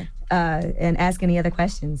 donate, and ask any other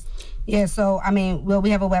questions? Yeah, so we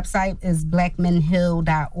have a website, is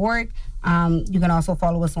blackmenheal.org. You can also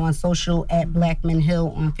follow us on social at Black Men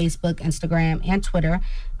Hill on Facebook, Instagram, and Twitter.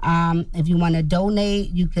 If you want to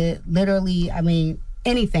donate, you could literally,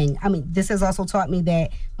 anything. This has also taught me that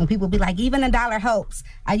when people be like, even $1 helps.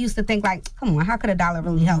 I used to think like, come on, how could $1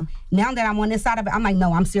 really help? Now that I'm on this side of it, I'm like,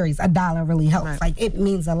 no, I'm serious. $1 really helps. Right. Like, it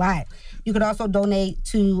means a lot. You could also donate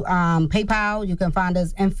to PayPal. You can find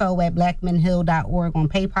us info@blackmenhill.org on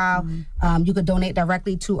PayPal. You could donate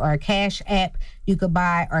directly to our Cash App. You could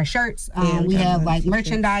buy our shirts. We have like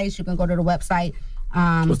merchandise. You can go to the website.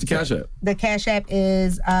 What's the Cash App? The Cash App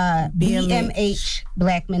is BMH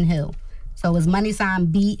Blackman Hill. So it's $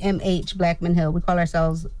 BMH Blackman Hill. We call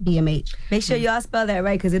ourselves BMH. Make sure y'all spell that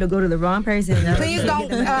right, because it'll go to the wrong person. Please don't.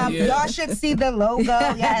 Y'all should see the logo.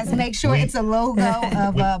 Yes, make sure it's a logo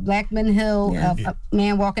of Blackman Hill, of a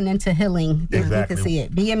man walking into healing. Exactly. You can see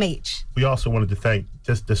it. BMH. We also wanted to thank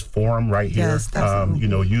just this forum right here. Yes,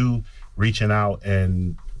 absolutely. You reaching out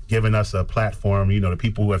and giving us a platform. The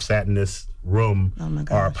people who have sat in this room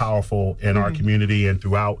are powerful in our community and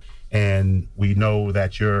throughout. And we know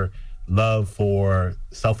that your love for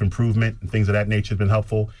self-improvement and things of that nature has been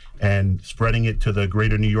helpful, and spreading it to the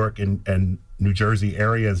greater New York and New Jersey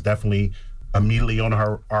area is definitely immediately on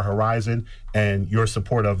our horizon. And your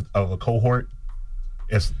support of a cohort,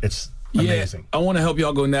 it's amazing. I want to help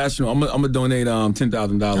y'all go national. I'm gonna donate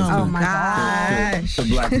 $10,000. Oh my gosh. To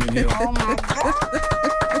Black Men Hill. Oh my God.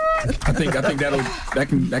 I think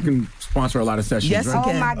that can sponsor a lot of sessions. Yes, right?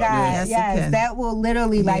 Oh my God! Yes, that will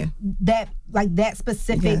literally that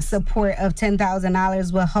specific support of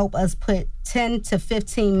 $10,000 will help us put 10 to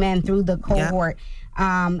 15 men through the cohort.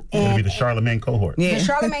 It'll be the Charlemagne cohort. The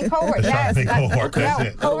Charlemagne cohort, yes. Cohort, that's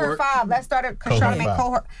it. Cohort 5. Let's start a Charlemagne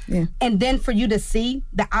cohort. Yeah. And then for you to see,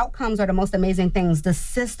 the outcomes are the most amazing things. The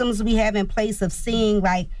systems we have in place of seeing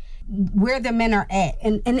like where the men are at.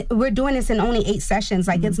 And we're doing this in only 8 sessions.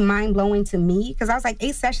 Like it's mind blowing to me, because I was like,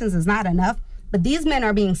 8 sessions is not enough. But these men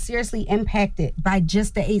are being seriously impacted by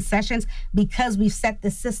just the 8 sessions because we've set the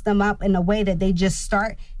system up in a way that they just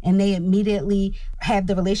start and they immediately have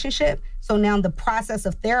the relationship. So now the process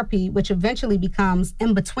of therapy, which eventually becomes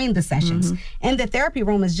in between the sessions. And the therapy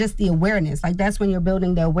room is just the awareness. Like that's when you're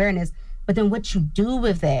building the awareness. But then what you do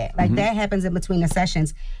with that, like that happens in between the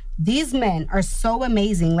sessions. These men are so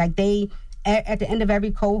amazing. Like they, at the end of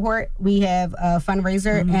every cohort, we have a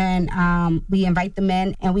fundraiser and we invite the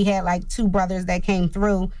men. And we had like 2 brothers that came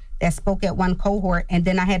through that spoke at one cohort. And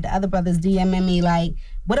then I had the other brothers DMing me like,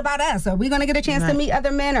 what about us? Are we going to get a chance to meet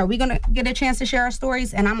other men? Are we going to get a chance to share our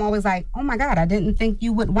stories? And I'm always like, oh my God, I didn't think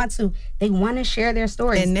you would want to. They want to share their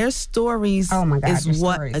stories. And their stories is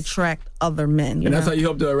what attract other men. And that's how you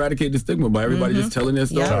help to eradicate the stigma, by everybody just telling their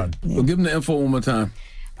story. So give them the info one more time.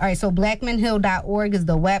 All right, so blackmenhill.org is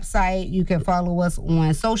the website. You can follow us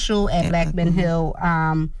on social at Blackman Hill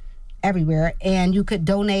everywhere. And you could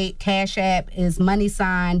donate. Cash App is $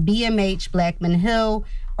 BMH Blackman Hill.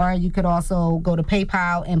 Or you could also go to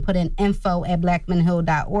PayPal and put in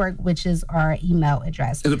info@blackmenhill.org, which is our email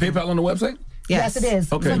address. Is the PayPal on the website? Yes, it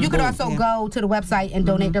is. Okay, so you could also go to the website and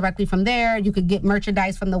donate directly from there. You could get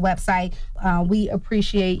merchandise from the website. We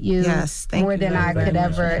appreciate you more than I could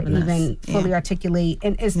ever even fully articulate.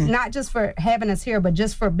 And it's not just for having us here, but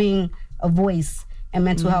just for being a voice in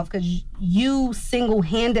mental health, because you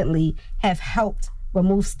single-handedly have helped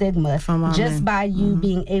remove stigma just by you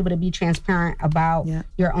being able to be transparent about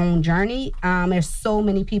your own journey. There's so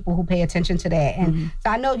many people who pay attention to that. And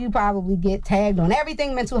so I know you probably get tagged on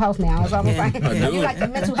everything mental health now. It's almost like you're like the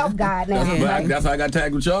mental health guy now. That's how I got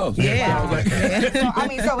tagged with y'all. So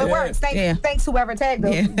it works. Thanks whoever tagged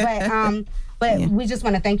us. But we just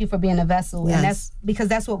want to thank you for being a vessel. And that's because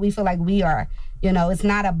that's what we feel like we are. It's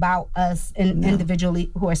not about us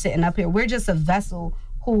individually who are sitting up here. We're just a vessel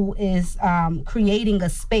who is creating a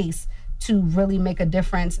space to really make a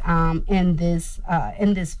difference in this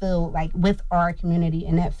field, like with our community,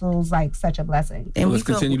 and that feels like such a blessing. And let's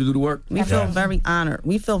continue to do the work. We feel very honored.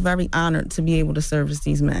 We feel very honored to be able to service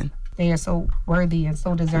these men. They are so worthy and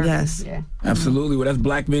so deserving. Yes, absolutely. Well, that's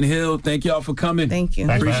Black Men Hill. Thank y'all for coming. Thank you.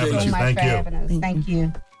 Appreciate you. So much for having us. Thank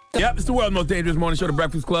you. Yep, it's the world's most dangerous morning show, The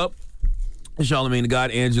Breakfast Club. Charlemagne the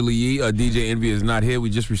God, Angela Yee, DJ Envy is not here.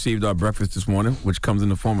 We just received our breakfast this morning, which comes in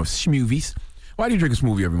the form of smoothies. Why do you drink a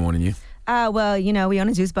smoothie every morning, you? Well, we own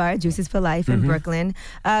a juice bar, Juices for Life in Brooklyn.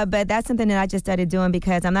 But that's something that I just started doing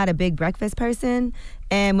because I'm not a big breakfast person.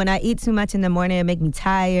 And when I eat too much in the morning, it makes me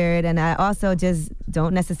tired. And I also just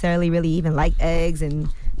don't necessarily really even like eggs and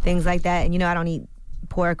things like that. And, I don't eat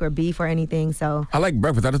pork or beef or anything, so I like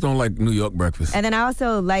breakfast. I just don't like New York breakfast. And then I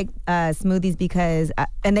also like smoothies because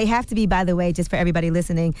and they have to be, by the way, just for everybody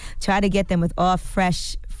listening, try to get them with all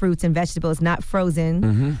fresh fruits and vegetables, not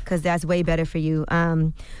frozen, because that's way better for you.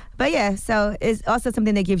 But yeah, so it's also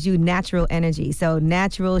something that gives you natural energy. So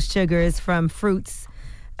natural sugars from fruits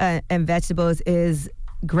and vegetables is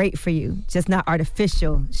great for you, just not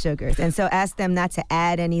artificial sugars. And so ask them not to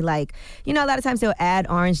add any, like, a lot of times they'll add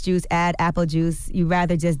orange juice, add apple juice. You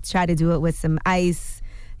rather just try to do it with some ice,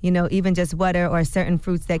 even just water or certain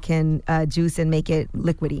fruits that can juice and make it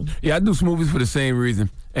liquidy. Yeah, I do smoothies for the same reason.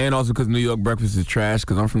 And also because New York breakfast is trash,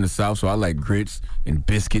 because I'm from the South, so I like grits and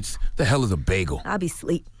biscuits. The hell is a bagel? I'll be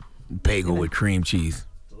asleep. Bagel with cream cheese.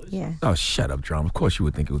 Yeah. Oh, shut up, Drum. Of course you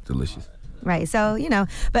would think it was delicious. Right. So,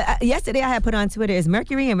 but yesterday I had put on Twitter, is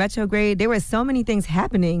Mercury in retrograde? There were so many things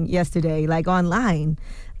happening yesterday, like online.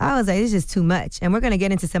 I was like, it's just too much. And we're going to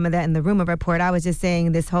get into some of that in the Rumor Report. I was just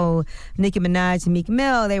saying this whole Nicki Minaj and Meek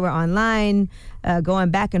Mill, they were online, going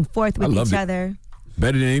back and forth with each other.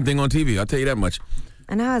 Better than anything on TV, I'll tell you that much.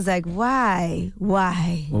 And I was like, why?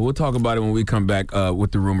 Why? Well, we'll talk about it when we come back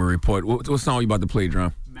with the Rumor Report. What song are you about to play,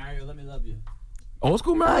 Drum? Mario, Let Me Love You. Old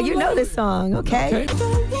school Mario? Oh, you know this song, okay? Give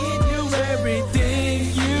you everything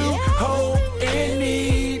you hope and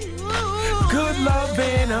need. Good love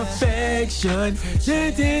and affection.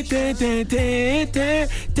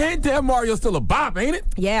 Mario's still a bop, ain't it?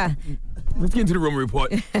 Yeah. Let's get into the Rumor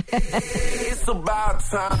Report. It's about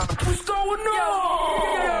time. What's going on?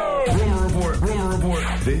 Rumor Report.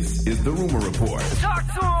 This is the Rumor Report. Talk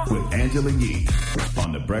to him. With Angela Yee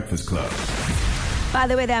on The Breakfast Club. By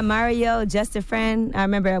the way, that Mario, Just a Friend, I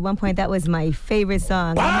remember at one point that was my favorite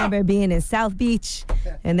song. Bop! I remember being in South Beach,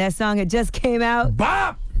 and that song had just came out.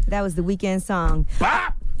 Bop! That was the weekend song.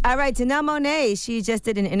 Bop! All right, Janelle Monáe, she just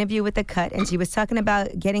did an interview with The Cut, and she was talking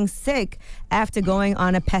about getting sick after going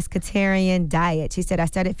on a pescatarian diet. She said, I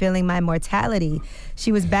started feeling my mortality.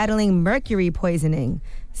 She was battling mercury poisoning.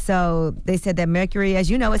 So they said that mercury, as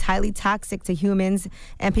you know, is highly toxic to humans,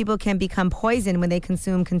 and people can become poisoned when they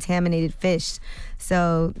consume contaminated fish.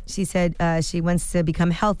 So she said she wants to become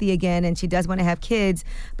healthy again, and she does want to have kids,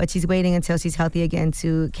 but she's waiting until she's healthy again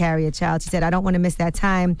to carry a child. She said, I don't want to miss that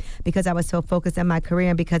time because I was so focused on my career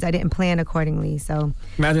and because I didn't plan accordingly. So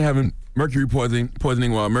imagine having mercury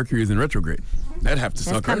poisoning while Mercury is in retrograde. That'd have to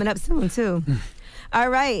suck. That's coming up soon, too. All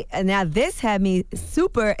right, now this had me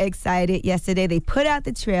super excited yesterday. They put out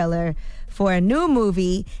the trailer for a new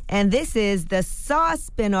movie, and this is the Saw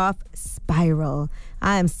spinoff, Spiral.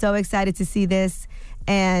 I am so excited to see this.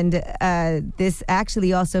 And this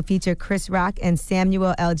actually also featured Chris Rock and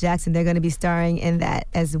Samuel L. Jackson. They're going to be starring in that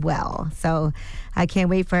as well. So I can't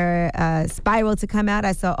wait for Spiral to come out.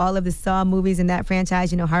 I saw all of the Saw movies in that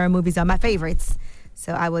franchise. Horror movies are my favorites.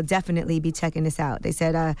 So I will definitely be checking this out. They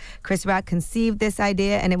said Chris Rock conceived this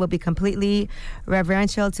idea, and it will be completely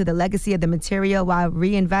reverential to the legacy of the material while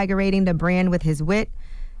reinvigorating the brand with his wit,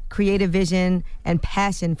 creative vision, and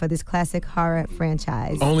passion for this classic horror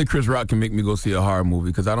franchise. Only Chris Rock can make me go see a horror movie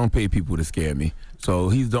because I don't pay people to scare me. So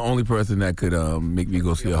he's the only person that could make me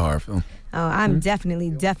go see a horror film. Oh, I'm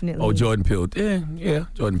definitely. Oh, Jordan Peele. Yeah,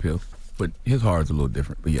 Jordan Peele. But his horror is a little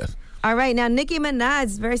different, but yes. All right, now Nicki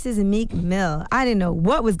Minaj versus Meek Mill. I didn't know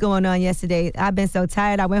what was going on yesterday. I've been so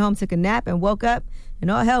tired. I went home, took a nap, and woke up, and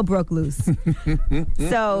all hell broke loose.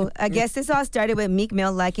 So I guess this all started with Meek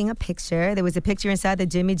Mill liking a picture. There was a picture inside the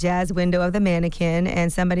Jimmy Jazz window of the mannequin,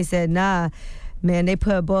 and somebody said, nah, man, they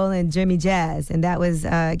put a bull in Jimmy Jazz. And that was,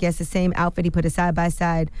 I guess, the same outfit he put a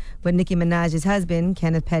side-by-side with Nicki Minaj's husband,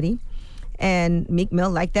 Kenneth Petty. And Meek Mill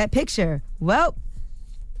liked that picture. Well,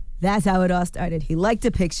 that's how it all started. He liked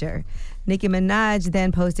a picture. Nicki Minaj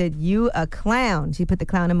then posted, "You a clown." She put the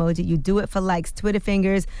clown emoji. "You do it for likes, Twitter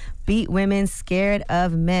fingers, beat women, scared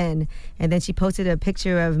of men." And then she posted a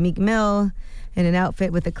picture of Meek Mill in an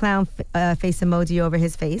outfit with a clown face emoji over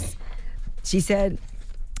his face. She said,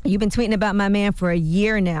 "You've been tweeting about my man for a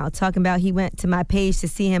year now, talking about he went to my page to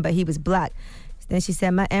see him, but he was blocked." Then she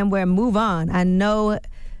said, "My N-word, move on. I know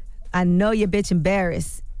your bitch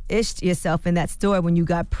embarrassed. Ished yourself in that store when you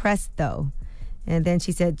got pressed, though." And then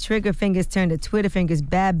she said, "Trigger fingers turned to Twitter fingers,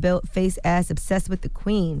 bad built, face ass, obsessed with the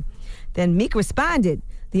queen." Then Meek responded,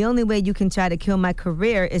 "The only way you can try to kill my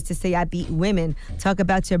career is to say I beat women. Talk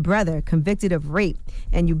about your brother, convicted of rape.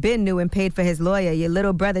 And you been new and paid for his lawyer. Your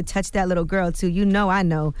little brother touched that little girl, too. You know I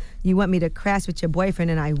know. You want me to crash with your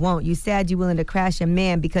boyfriend, and I won't. You said you willing to crash your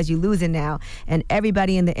man because you losing now. And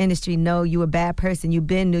everybody in the industry know you a bad person. You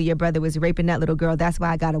been knew your brother was raping that little girl. That's why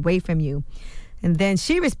I got away from you." And then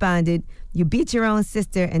she responded, "You beat your own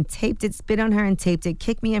sister and taped it, spit on her and taped it,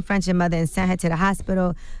 kicked me in front of your mother and sent her to the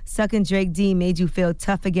hospital. Sucking Drake D made you feel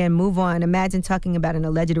tough again. Move on. Imagine talking about an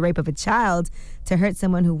alleged rape of a child to hurt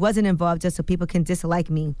someone who wasn't involved just so people can dislike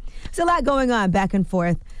me." There's a lot going on back and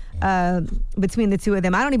forth between the two of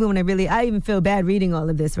them. I don't even want to I even feel bad reading all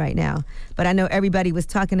of this right now. But I know everybody was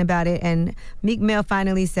talking about it, and Meek Mill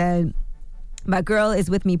finally said, "My girl is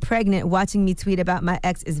with me pregnant. Watching me tweet about my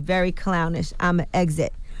ex is very clownish. I'm an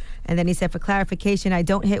exit." And then he said, "For clarification, I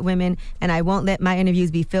don't hit women, and I won't let my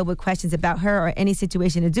interviews be filled with questions about her or any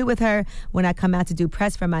situation to do with her when I come out to do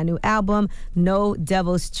press for my new album. No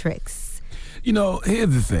devil's tricks." You know, here's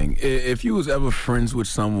the thing. If you was ever friends with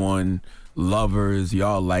someone, lovers,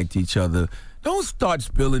 y'all liked each other, don't start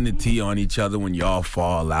spilling the tea on each other when y'all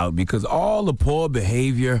fall out, because all the poor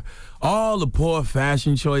behavior, all the poor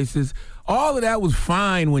fashion choices, all of that was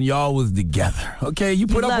fine when y'all was together, okay? You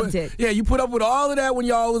put up with it. Yeah, you put up with all of that when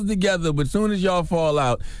y'all was together, but as soon as y'all fall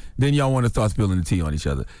out, then y'all want to start spilling the tea on each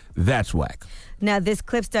other. That's whack. Now, this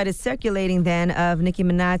clip started circulating then of Nicki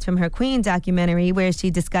Minaj from her Queen documentary where she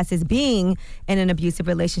discusses being in an abusive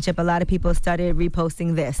relationship. A lot of people started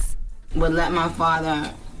reposting this. Would let my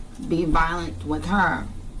father be violent with her,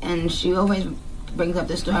 and she always brings up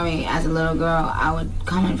the story. As a little girl, I would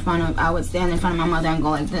stand in front of my mother and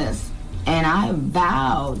go like this. And I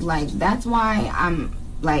vowed, like, that's why I'm,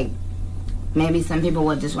 like, maybe some people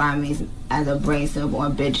would describe me as abrasive or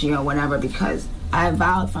bitchy or whatever, because I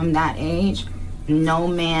vowed from that age, no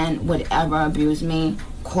man would ever abuse me,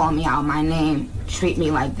 call me out my name, treat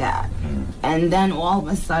me like that. And then all of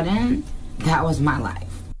a sudden, that was my life.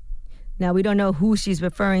 Now, we don't know who she's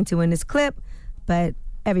referring to in this clip, but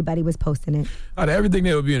everybody was posting it. Out of everything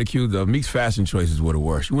they were being accused of, Meek's fashion choices were the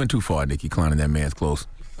worst. You went too far, Nicki, clowning that man's clothes.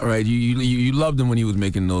 All right, you loved him when he was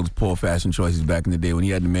making those poor fashion choices back in the day when he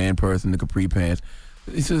had the man purse and the capri pants.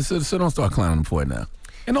 So don't start clowning him for it now.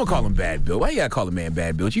 And don't call him Bad Bill. Why you gotta call a man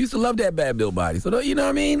Bad Bill? You used to love that Bad Bill body. So, you know what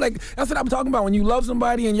I mean? Like, that's what I'm talking about. When you love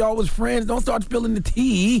somebody and y'all was friends, don't start spilling the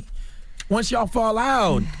tea once y'all fall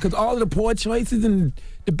out. Because all of the poor choices and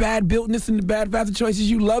the bad builtness and the bad fashion choices,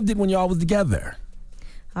 you loved it when y'all was together.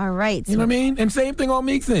 All right. You know what I mean? And same thing on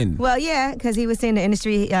Meek's end. Well, yeah, because he was saying the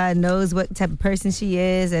industry knows what type of person she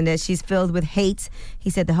is and that she's filled with hate. He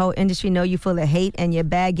said the whole industry know you full of hate and your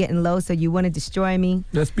bag getting low, so you want to destroy me.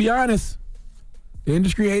 Let's be honest. The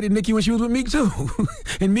industry hated Nicki when she was with Meek, too.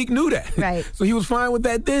 And Meek knew that. Right. So he was fine with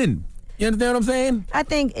that then. You understand what I'm saying? I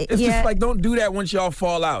think, it's just like, don't do that once y'all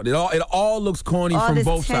fall out. It all looks corny all from this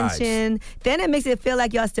both tension. sides. Then it makes it feel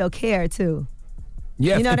like y'all still care, too.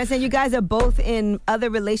 Yes. You know what I'm saying? You guys are both in other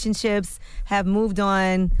relationships, have moved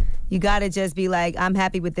on. You got to just be like, I'm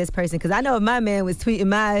happy with this person. Because I know if my man was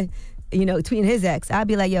tweeting his ex, I'd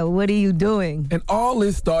be like, yo, what are you doing? And all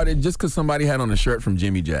this started just because somebody had on a shirt from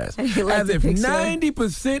Jimmy Jazz. As if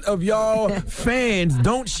 90% of y'all fans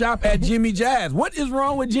don't shop at Jimmy Jazz. What is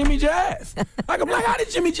wrong with Jimmy Jazz? Like, I'm like, how did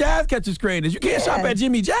Jimmy Jazz catch his credence? You can't shop at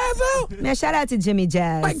Jimmy Jazz, though? Man, shout out to Jimmy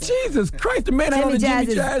Jazz. Like, Jesus Christ, the man had on a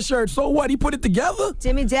Jimmy Jazz shirt. So what? He put it together?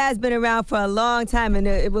 Jimmy Jazz been around for a long time, and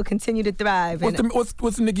it will continue to thrive.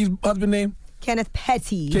 What's Nicki's husband name? Kenneth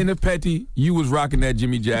Petty. Kenneth Petty, you was rocking that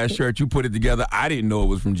Jimmy Jazz shirt. You put it together. I didn't know it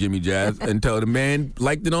was from Jimmy Jazz until the man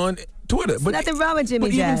liked it on Twitter. But nothing wrong with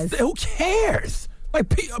Jimmy Jazz. Who cares?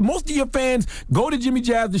 Like, most of your fans go to Jimmy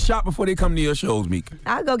Jazz to shop before they come to your shows, Meek.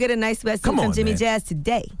 I'll go get a nice sweatsuit from Jimmy Jazz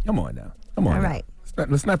today. Come on now. Come on. All now. right.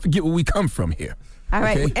 Let's not forget where we come from here. All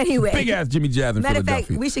right. Okay? Anyway. Big ass Jimmy Jazz in Matter Philadelphia. of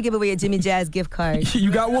fact, we should give away a Jimmy Jazz gift card. You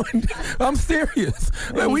got one? I'm serious.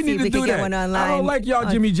 We need to do that. One online. I don't like y'all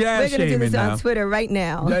Jimmy Jazz We're going to do this now. on Twitter right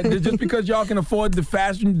now. Just because y'all can afford the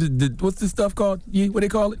fashion, what's this stuff called? What they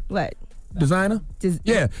call it? What? Designer?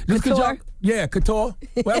 Yeah. Couture? Couture.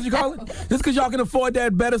 What else you call it? Just because y'all can afford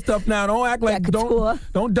that better stuff now. Don't act like,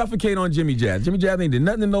 don't defecate on Jimmy Jazz. Jimmy Jazz ain't did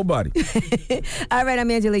nothing to nobody. All right, I'm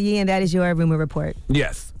Angela Yee, and that is your Rumor Report.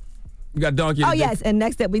 Yes. You got Donkey of the Day. Yes, and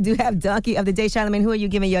next up we do have Donkey of the Day. Charlamagne, who are you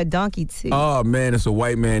giving your donkey to? Oh, man, it's a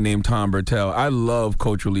white man named Tom Bertel. I love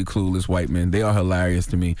culturally clueless white men. They are hilarious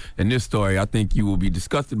to me. And this story, I think you will be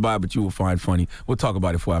disgusted by, but you will find funny. We'll talk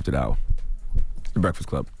about it for after the hour. The Breakfast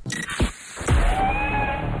Club.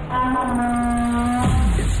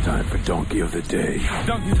 It's time for Donkey of the Day.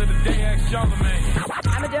 Donkeys of the Day, ask Charlamagne.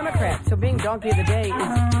 I'm a Democrat, so being Donkey of the Day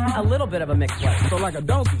is a little bit of a mixed way. So like a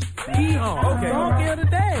donkey. Yeehaw. Okay. Donkey of the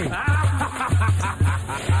Day.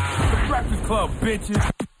 The Breakfast Club,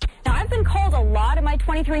 bitches. Now, I've been called a lot in my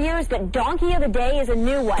 23 years, but Donkey of the Day is a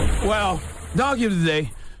new one. Well, Donkey of the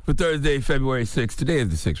Day for Thursday, February 6th. Today is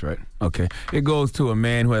the 6th, right? Okay. It goes to a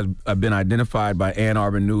man who has been identified by Ann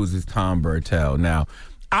Arbor News as Tom Bertel. Now,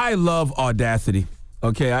 I love audacity.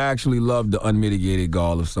 Okay, I actually love the unmitigated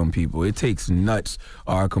gall of some people. It takes nuts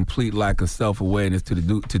or a complete lack of self-awareness to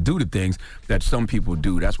do the things that some people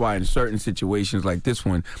do. That's why in certain situations like this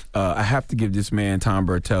one, I have to give this man, Tom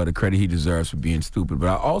Bertel, the credit he deserves for being stupid. But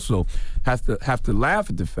I also have to laugh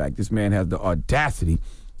at the fact this man has the audacity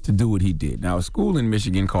to do what he did. Now, a school in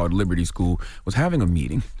Michigan called Liberty School was having a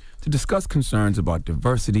meeting to discuss concerns about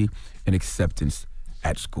diversity and acceptance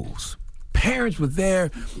at schools. Parents were there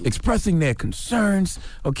expressing their concerns.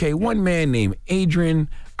 Okay, one man named Adrian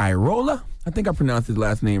Irola, I think I pronounced his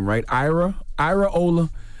last name right, Iraola,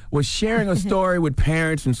 was sharing a story with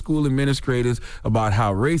parents and school administrators about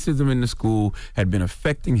how racism in the school had been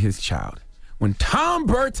affecting his child. When Tom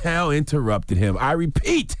Bertel interrupted him, I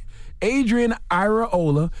repeat, Adrian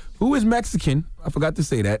Iraola, who is Mexican, I forgot to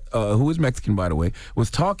say that, who is Mexican, by the way, was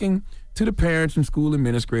talking to the parents and school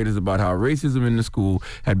administrators about how racism in the school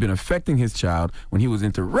had been affecting his child when he was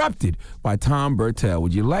interrupted by Tom Bertel.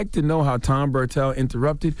 Would you like to know how Tom Bertel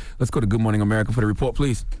interrupted? Let's go to Good Morning America for the report,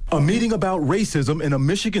 please. A meeting about racism in a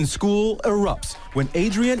Michigan school erupts when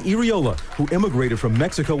Adrian Iraola, who immigrated from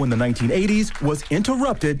Mexico in the 1980s, was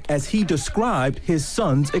interrupted as he described his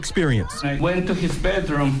son's experience. I went to his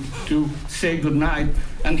bedroom to say goodnight,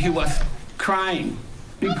 and he was crying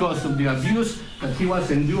because of the abuse that he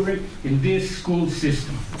was enduring in this school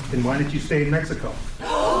system. Then why did you stay in Mexico? You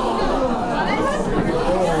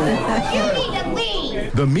need to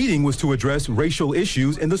leave. The meeting was to address racial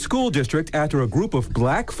issues in the school district after a group of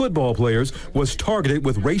black football players was targeted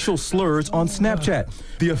with racial slurs on Snapchat.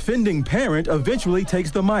 The offending parent eventually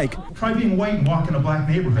takes the mic. Try being white and walk in a black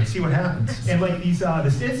neighborhood, see what happens. And like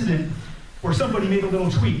this incident where somebody made a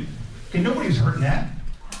little tweet. Okay, nobody was hurt in that.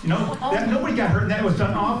 You know, nobody got hurt, and that was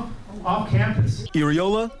done off campus.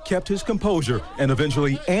 Iraola kept his composure and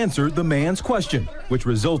eventually answered the man's question, which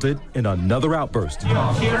resulted in another outburst. You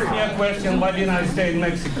know, he asked me a question, why didn't I stay in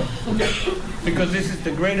Mexico? Because this is the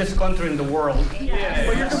greatest country in the world. Yeah.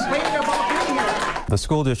 But you're complaining about being here. The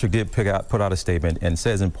school district did put out a statement and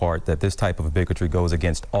says in part that this type of bigotry goes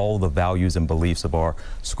against all the values and beliefs of our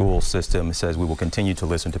school system. It says we will continue to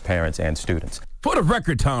listen to parents and students. For the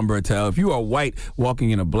record, Tom Bertel, if you are white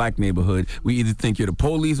walking in a black neighborhood, we either think you're the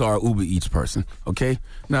police or an Uber Eats person, okay?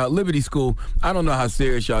 Now, Liberty School, I don't know how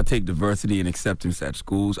serious y'all take diversity and acceptance at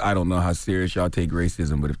schools. I don't know how serious y'all take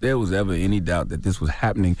racism, but if there was ever any doubt that this was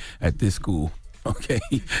happening at this school, okay,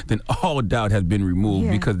 then all doubt has been removed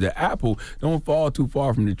because the apple don't fall too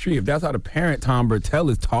far from the tree. If that's how the parent, Tom Bertel,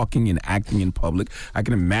 is talking and acting in public, I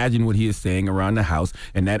can imagine what he is saying around the house,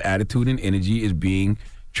 and that attitude and energy is being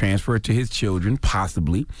transferred to his children,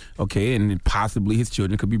 possibly, okay, and possibly his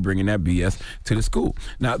children could be bringing that BS to the school.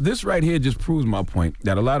 Now, this right here just proves my point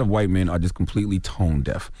that a lot of white men are just completely tone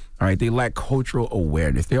deaf, all right? They lack cultural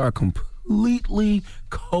awareness. They are completely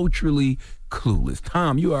culturally clueless.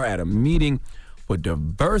 Tom, you are at a meeting for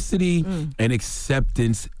diversity and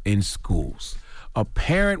acceptance in schools. A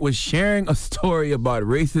parent was sharing a story about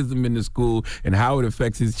racism in the school and how it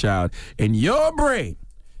affects his child, and your brain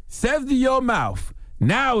says to your mouth,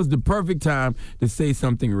 now is the perfect time to say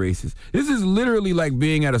something racist. This is literally like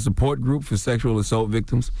being at a support group for sexual assault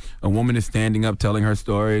victims. A woman is standing up telling her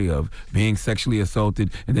story of being sexually assaulted,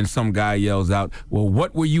 and then some guy yells out, well,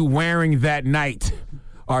 what were you wearing that night?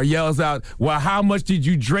 Or yells out, well, how much did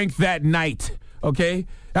you drink that night? Okay?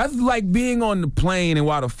 That's like being on the plane, and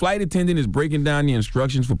while the flight attendant is breaking down the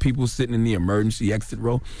instructions for people sitting in the emergency exit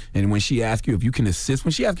row, and when she asks you if you can assist,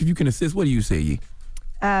 what do you say, Yee?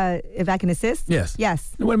 If I can assist? Yes.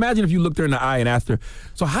 Yes. Well, imagine if you looked her in the eye and asked her,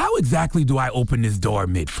 so how exactly do I open this door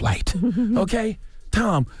mid-flight? Okay?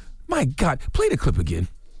 Tom, my God, play the clip again.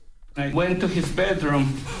 I went to his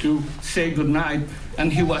bedroom to say goodnight,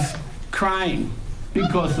 and he was crying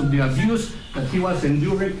because of the abuse that he was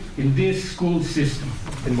enduring in this school system.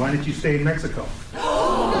 Then why did you stay in Mexico?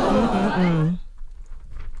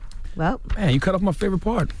 Well, man, you cut off my favorite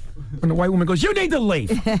part. When the white woman goes, you need to leave.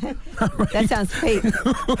 That sounds fake.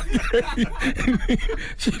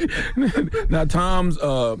 Now,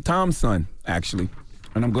 Tom's son, actually,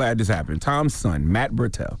 and I'm glad this happened. Tom's son, Matt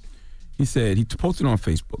Bertel, he said, he posted on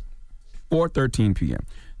Facebook, 4:13 p.m.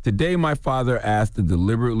 Today, my father asked a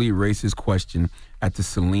deliberately racist question at the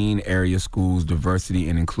Saline Area School's diversity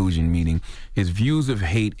and inclusion meeting. His views of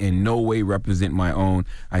hate in no way represent my own.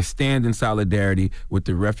 I stand in solidarity with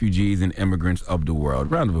the refugees and immigrants of the world.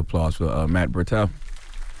 Round of applause for Matt Bertel.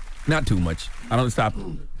 Not too much. I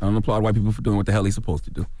don't applaud white people for doing what the hell he's supposed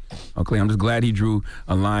to do. Okay, I'm just glad he drew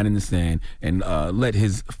a line in the sand and let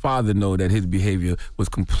his father know that his behavior was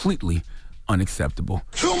completely unacceptable.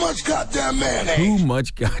 Too much goddamn mayonnaise. Too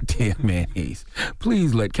much goddamn mayonnaise.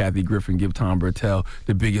 Please let Kathy Griffin give Tom Bertel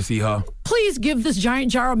the biggest hee-haw. Please give this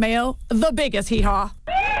giant jar of mayo the biggest hee-haw.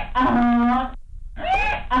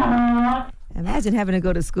 Imagine having to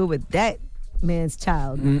go to school with that man's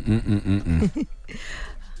child.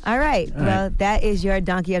 All right. Well, that is your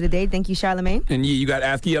donkey of the day. Thank you, Charlamagne. And you got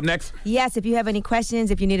Ask Yee up next? Yes, if you have any questions,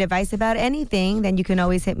 if you need advice about anything, then you can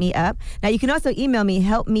always hit me up. Now, you can also email me,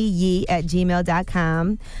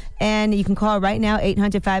 helpmeyee@gmail.com. And you can call right now,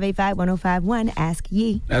 800-585-1051. Ask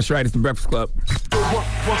Yee. That's right. It's the Breakfast Club.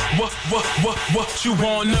 What you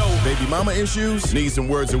want to know? Baby mama issues? Need some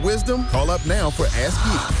words of wisdom? Call up now for Ask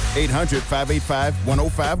Yee.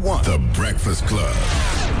 800-585-1051. The Breakfast Club.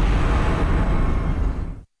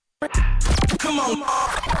 Come on.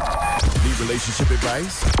 Need relationship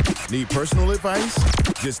advice? Need personal advice?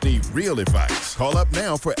 Just need real advice. Call up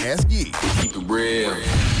now for Ask Yee. Keep it real.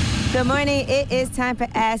 Good morning. It is time for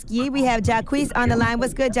Ask Yee. We have Jacquees on the line.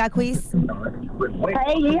 What's good, Jacquees?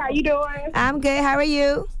 Hey, Yee. How you doing? I'm good. How are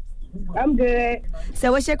you? I'm good.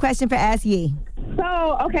 So what's your question for Ask Yee?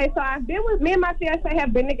 So I've been with me and my fiance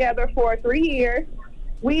have been together for 3 years.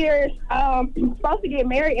 We are supposed to get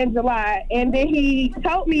married in July, and then he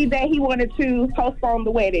told me that he wanted to postpone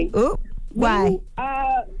the wedding. Ooh, why?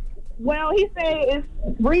 Well, he said it's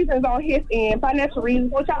reasons on his end, financial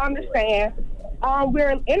reasons, which I understand.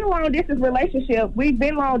 We're in a long distance relationship. We've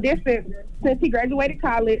been long distance since he graduated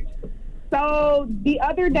college. So the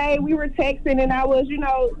other day we were texting, and I was,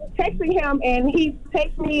 texting him, and he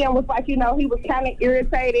texted me and was like, he was kind of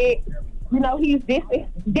irritated. He's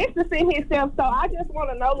distancing himself. So I just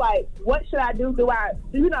want to know, what should I do? Do I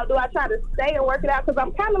try to stay and work it out? Because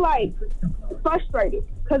I'm kind of frustrated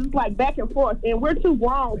because it's back and forth, and we're too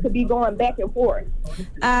grown to be going back and forth.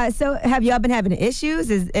 So have y'all been having issues?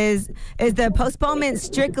 Is the postponement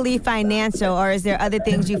strictly financial, or is there other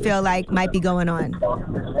things you feel like might be going on?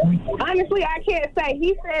 Honestly, I can't say.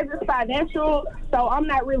 He says it's financial, so I'm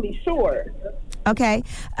not really sure. Okay.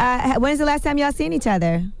 When's the last time y'all seen each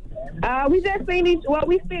other? We just we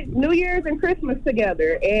spent New Year's and Christmas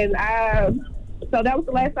together, and so that was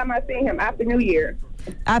the last time I seen him after New Year.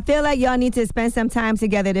 I feel like y'all need to spend some time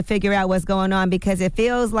together to figure out what's going on, because it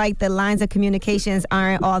feels like the lines of communications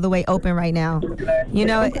aren't all the way open right now.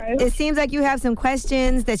 It seems like you have some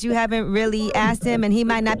questions that you haven't really asked him, and he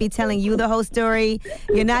might not be telling you the whole story.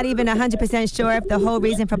 You're not even 100% sure if the whole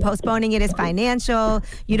reason for postponing it is financial.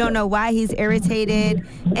 You don't know why he's irritated.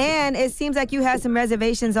 And it seems like you have some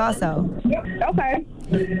reservations also. Okay.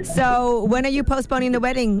 So when are you postponing the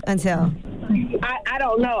wedding until? I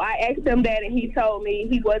don't know. I asked him that, and he told me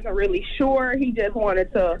he wasn't really sure. He just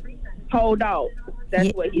wanted to hold out. That's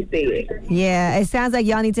what he said. Yeah, it sounds like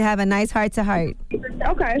y'all need to have a nice heart-to-heart.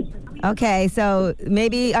 Okay. Okay, so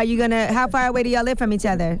maybe how far away do y'all live from each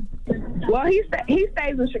other? Well, he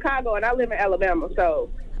stays in Chicago, and I live in Alabama, so.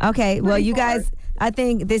 Okay, well, you guys, I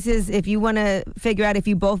think this is, if you want to figure out if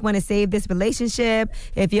you both want to save this relationship,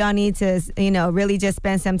 if y'all need to, really just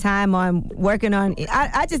spend some time on working on,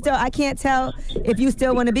 I can't tell if you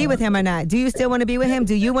still want to be with him or not. Do you still want to be with him?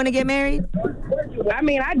 Do you want to get married? I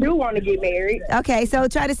mean, I do want to get married. Okay, so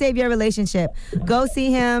try to save your relationship. Go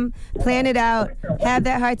see him, plan it out, have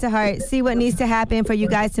that heart-to-heart, see what needs to happen for you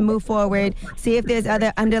guys to move forward, see if there's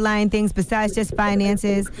other underlying things besides just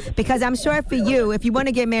finances, because I'm sure for you, if you want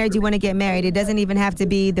to get married, you want to get married. It doesn't even have to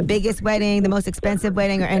be the biggest wedding, the most expensive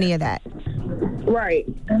wedding, or any of that. Right.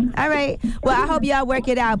 All right. Well, I hope y'all work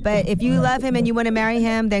it out, but if you love him and you want to marry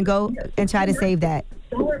him, then go and try to save that.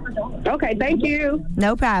 Okay, thank you.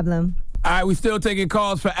 No problem. All right, we still taking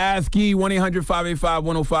calls for Ask Yee,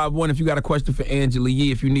 1-800-585-1051. If you got a question for Angela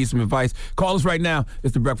Yee, if you need some advice, call us right now.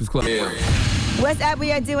 It's The Breakfast Club. Yeah. What's up?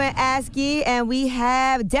 We are doing Ask Yee, and we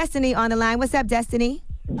have Destiny on the line. What's up, Destiny?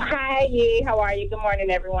 Hi, Yee. How are you? Good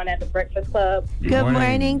morning, everyone at The Breakfast Club. Good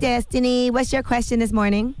morning, Destiny. What's your question this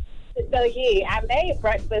morning? So, Yee, I made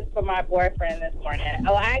breakfast for my boyfriend this morning.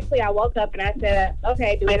 Oh, actually, I woke up and I said,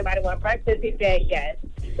 okay, do anybody want breakfast? He said yes.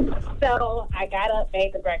 So I got up,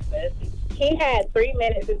 made the breakfast. He had 3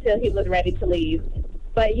 minutes until he was ready to leave.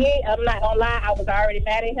 But Yee, I'm not going to lie, I was already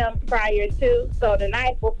mad at him prior to. So the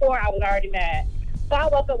night before, I was already mad. So I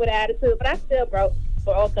woke up with attitude, but I still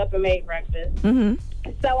woke up and made breakfast. Mm-hmm.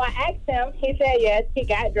 So I asked him, he said yes, he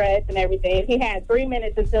got dressed and everything. He had 3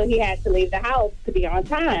 minutes until he had to leave the house to be on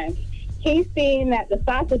time. He seen that the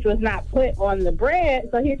sausage was not put on the bread,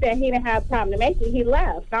 so he said he didn't have time to make it. He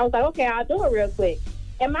left. And I was like, okay, I'll do it real quick.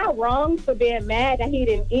 Am I wrong for being mad that he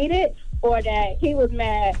didn't eat it, or that he was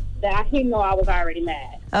mad that he knew I was already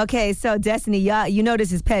mad? Okay, so Destiny, y'all, you know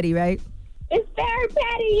this is petty, right? It's very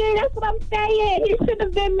petty. That's what I'm saying. He should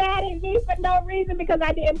have been mad at me for no reason because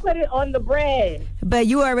I didn't put it on the bread. But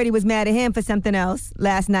you already was mad at him for something else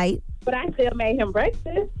last night. But I still made him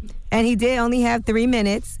breakfast. And he did only have 3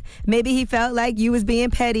 minutes. Maybe he felt like you was being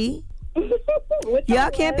petty. Y'all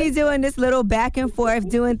can't be doing this little back and forth,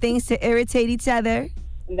 doing things to irritate each other.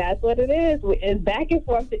 That's what it is. It's back and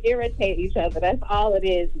forth to irritate each other. That's all it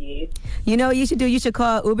is, yeah. You know what you should do? You should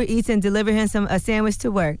call Uber Eats and deliver him a sandwich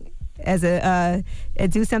to work. As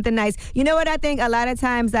do something nice. You know what I think? A lot of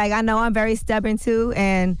times, like, I know I'm very stubborn too,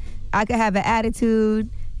 and I could have an attitude,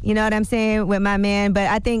 you know what I'm saying, with my man, but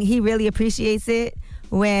I think he really appreciates it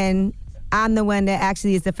when I'm the one that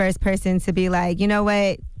actually is the first person to be like, you know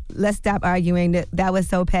what, let's stop arguing. That was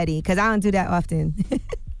so petty, because I don't do that often.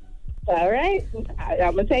 All right.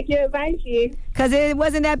 I'm going to take your advice, you. Because it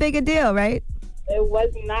wasn't that big a deal, right? It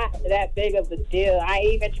was not that big of a deal. I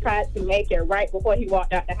even tried to make it right before he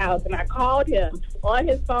walked out the house, and I called him on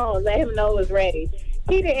his phone, let him know it was ready.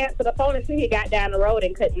 He didn't answer the phone until he got down the road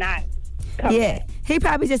and could not come back. He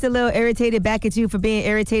probably just a little irritated back at you for being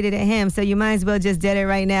irritated at him, so you might as well just dead it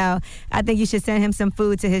right now. I think you should send him some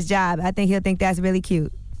food to his job. I think he'll think that's really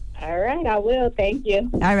cute. All right, I will. Thank you.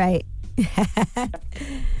 All right.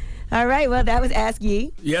 All right, well, that was Ask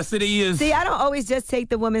Ye. Yes, it is. See, I don't always just take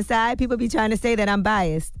the woman's side. People be trying to say that I'm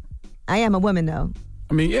biased. I am a woman, though.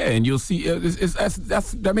 I mean, yeah, and you'll see,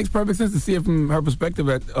 that makes perfect sense to see it from her perspective,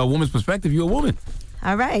 at a woman's perspective. You're a woman.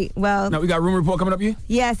 All right, well. Now, we got Rumor Report coming up here?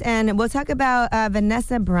 Yes, and we'll talk about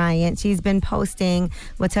Vanessa Bryant. She's been posting.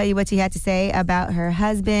 We'll tell you what she had to say about her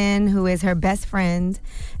husband, who is her best friend,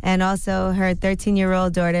 and also her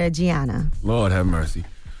 13-year-old daughter, Gianna. Lord have mercy.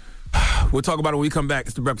 We'll talk about it when we come back.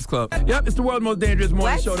 It's The Breakfast Club. Yep, it's the world's most dangerous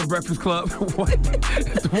morning show, The Breakfast Club. What?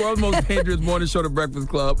 It's the world's most dangerous morning show, The Breakfast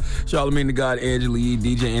Club. Charlamagne the God, Angela Yee,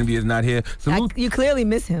 DJ Envy is not here. You clearly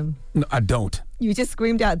miss him. No, I don't. You just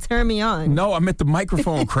screamed out, "Turn me on." No, I meant the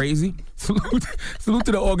microphone, crazy. Salute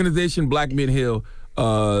to the organization Black Men Hill.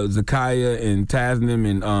 Zakiya and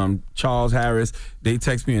Tasnim and Charles Harris, they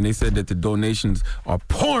text me and they said that the donations are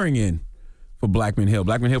pouring in for Black Men Hill.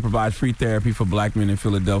 Black Men Hill provides free therapy for black men in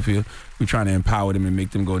Philadelphia. We're trying to empower them and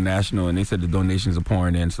make them go national, and they said the donations are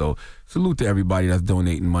pouring in. So salute to everybody that's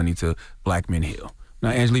donating money to Black Men Hill. Now,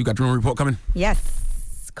 Angela, you got the Rumor Report coming?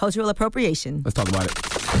 Yes. Cultural appropriation. Let's talk about it.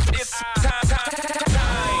 It's time.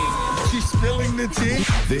 She's spilling the tea.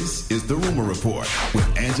 This is the Rumor Report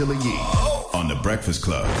with Angela Yee on The Breakfast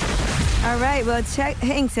Club. All right, well, Chet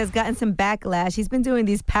Hanks has gotten some backlash. He's been doing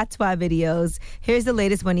these patois videos. Here's the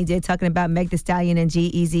latest one he did, talking about Meg Thee Stallion and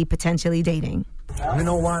G-Eazy potentially dating. Me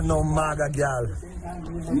no want no MAGA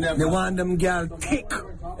gal. They want them gal thick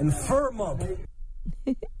and firm up.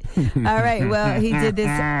 All right, well, he did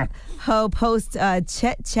this whole post,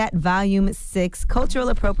 Chet Chat Volume 6, Cultural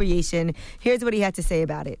Appropriation. Here's what he had to say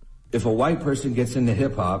about it. If a white person gets into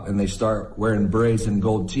hip-hop and they start wearing braids and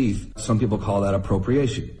gold teeth, some people call that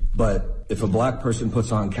appropriation. But if a black person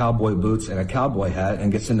puts on cowboy boots and a cowboy hat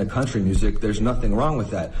and gets into country music, there's nothing wrong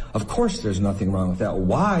with that. Of course there's nothing wrong with that.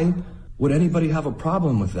 Why would anybody have a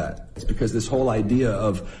problem with that? It's because this whole idea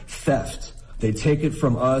of theft, they take it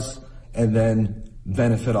from us and then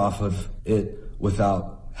benefit off of it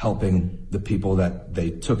without helping the people that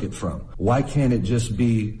they took it from. Why can't it just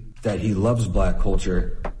be that he loves black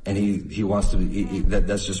culture and he wants to be,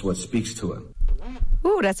 that's just what speaks to him?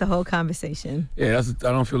 Ooh, that's a whole conversation. Yeah,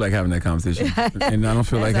 I don't feel like having that conversation. And I don't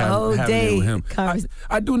feel like having it with him.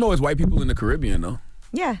 I do know it's white people in the Caribbean, though.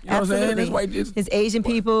 Yeah, you know absolutely. What I'm saying? It's Asian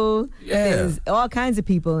people. Yeah. There's all kinds of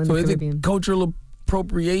people in the Caribbean. So is it cultural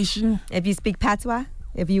appropriation? If you speak patois,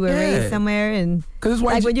 if you were raised somewhere, and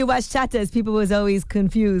like when you watch Chatas, people was always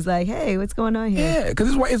confused, like, hey, what's going on here? Yeah,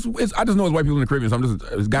 because I just know it's white people in the Caribbean, so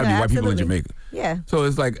it's got to be white people in Jamaica. Yeah. So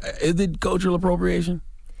it's like, is it cultural appropriation?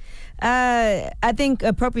 I think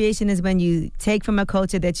appropriation is when you take from a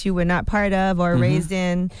culture that you were not part of or raised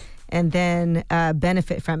in, and then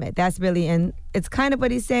benefit from it. That's really, and it's kind of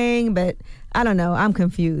what he's saying, but I don't know. I'm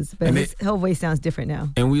confused. But his whole voice sounds different now.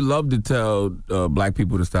 And we love to tell black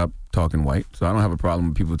people to stop talking white, so I don't have a problem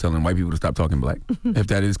with people telling white people to stop talking black. If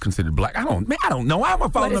that is considered black, I don't know. Why am I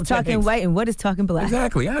following up? What is talking white and what is talking black?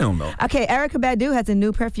 Exactly, I don't know. Okay, Erykah Badu has a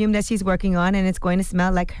new perfume that she's working on, and it's going to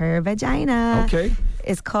smell like her vagina. Okay.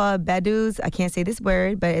 It's called Badu's, I can't say this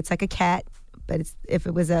word, but it's like a cat. But it's, if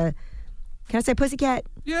it was a, can I say pussycat?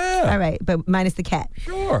 Yeah. All right, but minus the cat.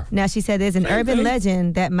 Sure. Now she said there's an urban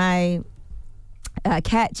legend that my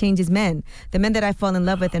cat changes men. The men that I fall in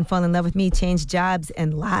love with and fall in love with me change jobs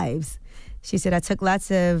and lives. She said, I took lots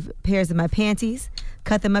of pairs of my panties,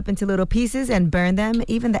 cut them up into little pieces, and burned them.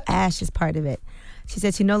 Even the ash is part of it. She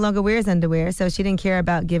said she no longer wears underwear, so she didn't care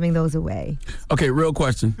about giving those away. Okay, real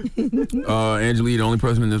question. Angela, the only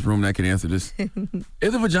person in this room that can answer this.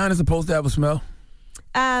 Is a vagina supposed to have a smell?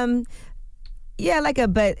 Yeah,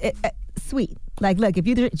 but sweet. Like, look, if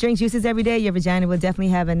you drink juices every day, your vagina will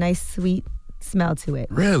definitely have a nice, sweet smell to it.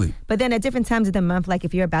 Really? But then at different times of the month, like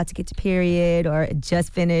if you're about to get your period or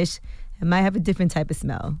just finished, it might have a different type of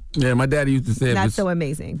smell. Yeah, my daddy used to say... Not so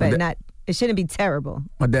amazing, but it shouldn't be terrible.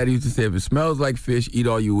 My daddy used to say, if it smells like fish, eat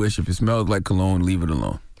all you wish. If it smells like cologne, leave it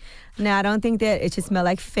alone. Now, I don't think that it should smell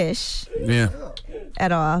like fish. Yeah.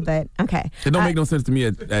 At all, but okay. It don't make no sense to me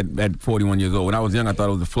at 41 years old. When I was young, I thought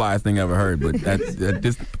it was the flyest thing I ever heard. But at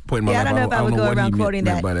this point in my life, I don't know if I would go around quoting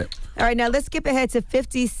that. By that. All right, now let's skip ahead to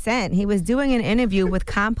 50 Cent. He was doing an interview with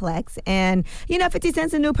Complex, and 50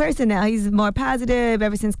 Cent's a new person now. He's more positive.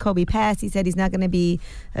 Ever since Kobe passed, he said he's not going to be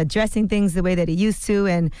addressing things the way that he used to.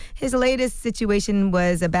 And his latest situation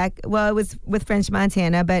was it was with French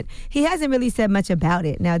Montana, but he hasn't really said much about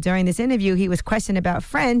it. Now, during this interview, he was questioned about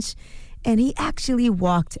French, and he actually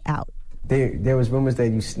walked out. There was rumors that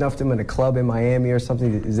you snuffed him in a club in Miami or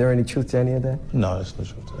something. Is there any truth to any of that? No, there's no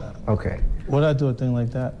truth to that. Okay. Would I do a thing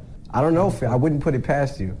like that? I don't know, Phil. I wouldn't put it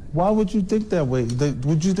past you. Why would you think that way?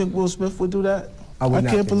 Would you think Will Smith would do that? I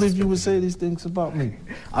can't believe you would say these things about me.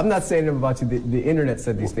 I'm not saying them about you. The internet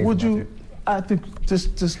said these things about you. I think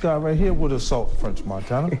this guy right here would assault French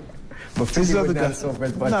Montana. But these other guys,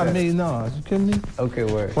 not me, no. You kidding me? Okay,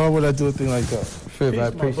 word. Why would I do a thing like that? Fib, I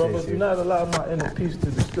appreciate you. Do not allow my inner peace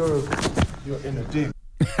to disturb your inner demon.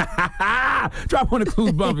 Drop on the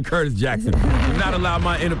clues, Bumpin' Curtis Jackson. Do not allow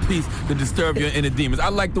my inner peace to disturb your inner demons. I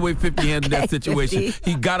like the way 50 handled that situation.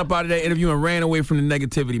 He got up out of that interview and ran away from the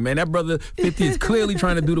negativity, man. That brother 50 is clearly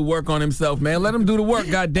trying to do the work on himself, man. Let him do the work,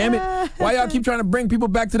 goddammit. Why y'all keep trying to bring people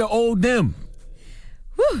back to the old them?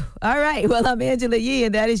 Whew. All right. Well, I'm Angela Yee,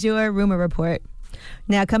 and that is your rumor report.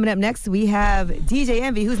 Now, coming up next, we have DJ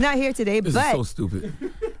Envy, who's not here today, This but is so stupid.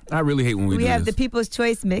 I really hate when we do we have this. the People's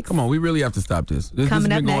Choice Mix. Come on, we really have to stop this. This has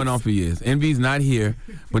been going on for years. Envy's not here,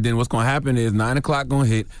 but then what's going to happen is 9 o'clock going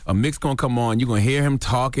to hit, a mix going to come on, you're going to hear him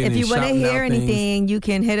talking and If you want to hear anything, you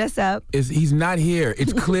can hit us up. He's not here.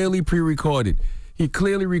 It's clearly pre-recorded. He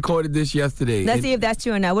clearly recorded this yesterday. Let's see if that's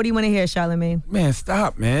true or not. What do you want to hear, Charlamagne? Man,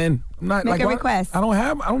 stop, man. I'm not Make a request. I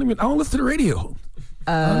don't listen to the radio.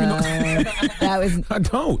 I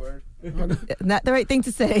don't. Not the right thing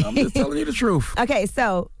to say. I'm just telling you the truth. Okay,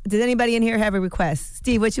 so does anybody in here have a request?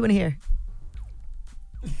 Steve, what you want to hear?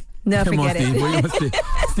 No, Come forget on, Steve. it. What do you want to hear?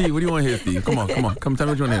 Steve, what do you want to hear, Steve? Come on. Come tell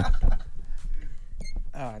me what you want to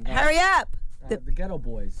hear. Hurry up. The Ghetto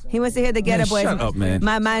Boys. He wants to hear the Ghetto Boys. Shut up, man.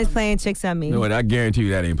 My mind's playing tricks on me. You know what? I guarantee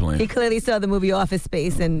you that ain't He playing. clearly saw the movie Office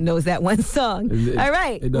Space and knows that one song. All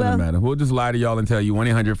right. It doesn't matter. We'll just lie to y'all and tell you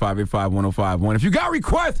 1-800-585-1051. If you got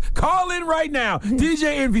requests, call in right now.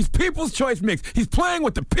 DJ Envy's People's Choice Mix. He's playing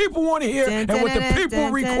what the people want to hear and what the people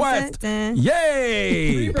request.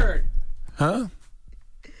 Yay! Freebird. Huh?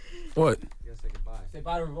 What? Say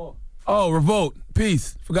bye to Revolt. Oh, Revolt.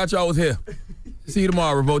 Peace. Forgot y'all was here. See you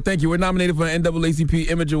tomorrow, Revolt. Thank you. We're nominated for an NAACP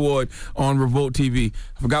Image Award on Revolt TV.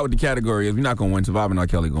 I forgot what the category is. We're not going to win. Surviving R.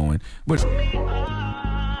 Kelly going to win. But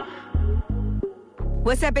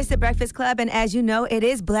What's up? It's the Breakfast Club, and as you know, it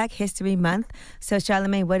is Black History Month. So,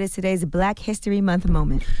 Charlamagne, what is today's Black History Month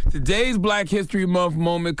moment? Today's Black History Month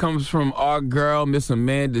moment comes from our girl, Miss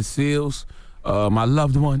Amanda Seales, my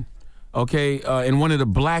loved one. Okay, in one of the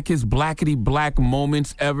blackety black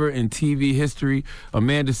moments ever in TV history,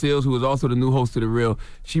 Amanda Seales, who is also the new host of The Real,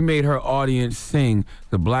 she made her audience sing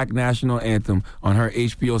the Black National Anthem on her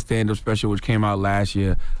HBO stand-up special, which came out last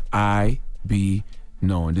year, I Be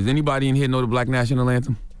Knowing. Does anybody in here know the Black National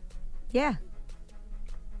Anthem? Yeah.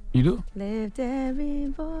 You do? Lift every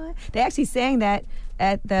boy. They actually sang that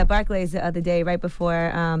at the Barclays the other day, right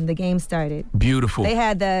before the game started. Beautiful. They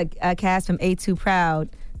had the cast from A2 Proud,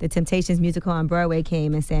 the Temptations musical on Broadway,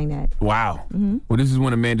 came and sang that. Wow. Mm-hmm. Well, this is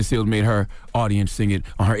when Amanda Seales made her audience sing it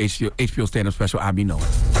on her HBO stand-up special, I Be Knowing.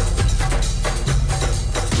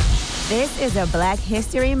 This is a Black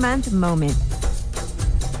History Month moment.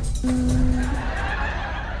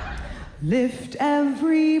 Lift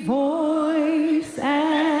every voice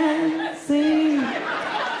and sing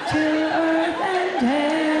till earth and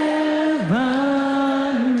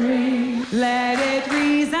heaven ring. Let it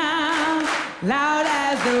resound loud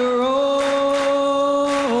as the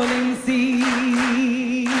rolling sea.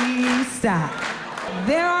 Stop.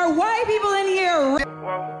 There are white people in here.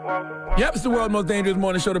 Yep, it's the world's most dangerous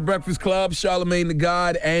morning show, The Breakfast Club. Charlamagne the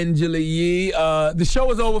God, Angela Yee. The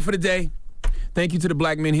show is over for the day. Thank you to the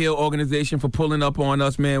Black Men Heal organization for pulling up on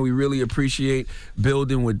us, man. We really appreciate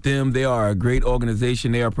building with them. They are a great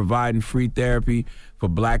organization. They are providing free therapy for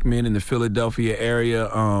black men in the Philadelphia area.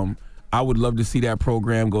 I would love to see that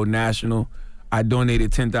program go national. I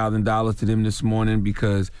donated $10,000 to them this morning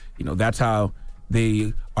because, that's how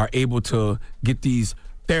they are able to get these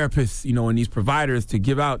therapists, and these providers to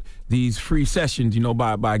give out these free sessions,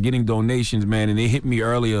 by getting donations, man. And they hit me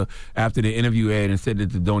earlier after the interview ad and said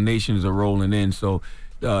that the donations are rolling in. So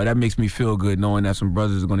that makes me feel good knowing that some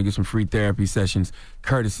brothers are going to get some free therapy sessions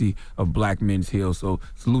courtesy of Black Men's Heal. So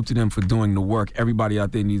salute to them for doing the work. Everybody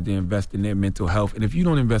out there needs to invest in their mental health. And if you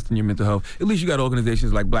don't invest in your mental health, at least you got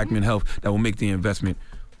organizations like Black Men Health that will make the investment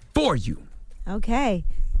for you. Okay.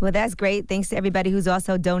 Well, that's great. Thanks to everybody who's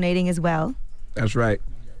also donating as well. That's right.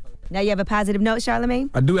 Now you have a positive note, Charlamagne?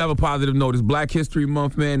 I do have a positive note. It's Black History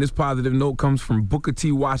Month, man. This positive note comes from Booker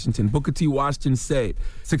T. Washington. Booker T. Washington said,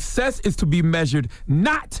 "Success is to be measured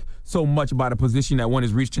not so much by the position that one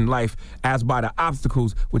has reached in life as by the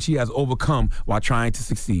obstacles which he has overcome while trying to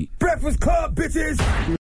succeed." Breakfast Club, bitches!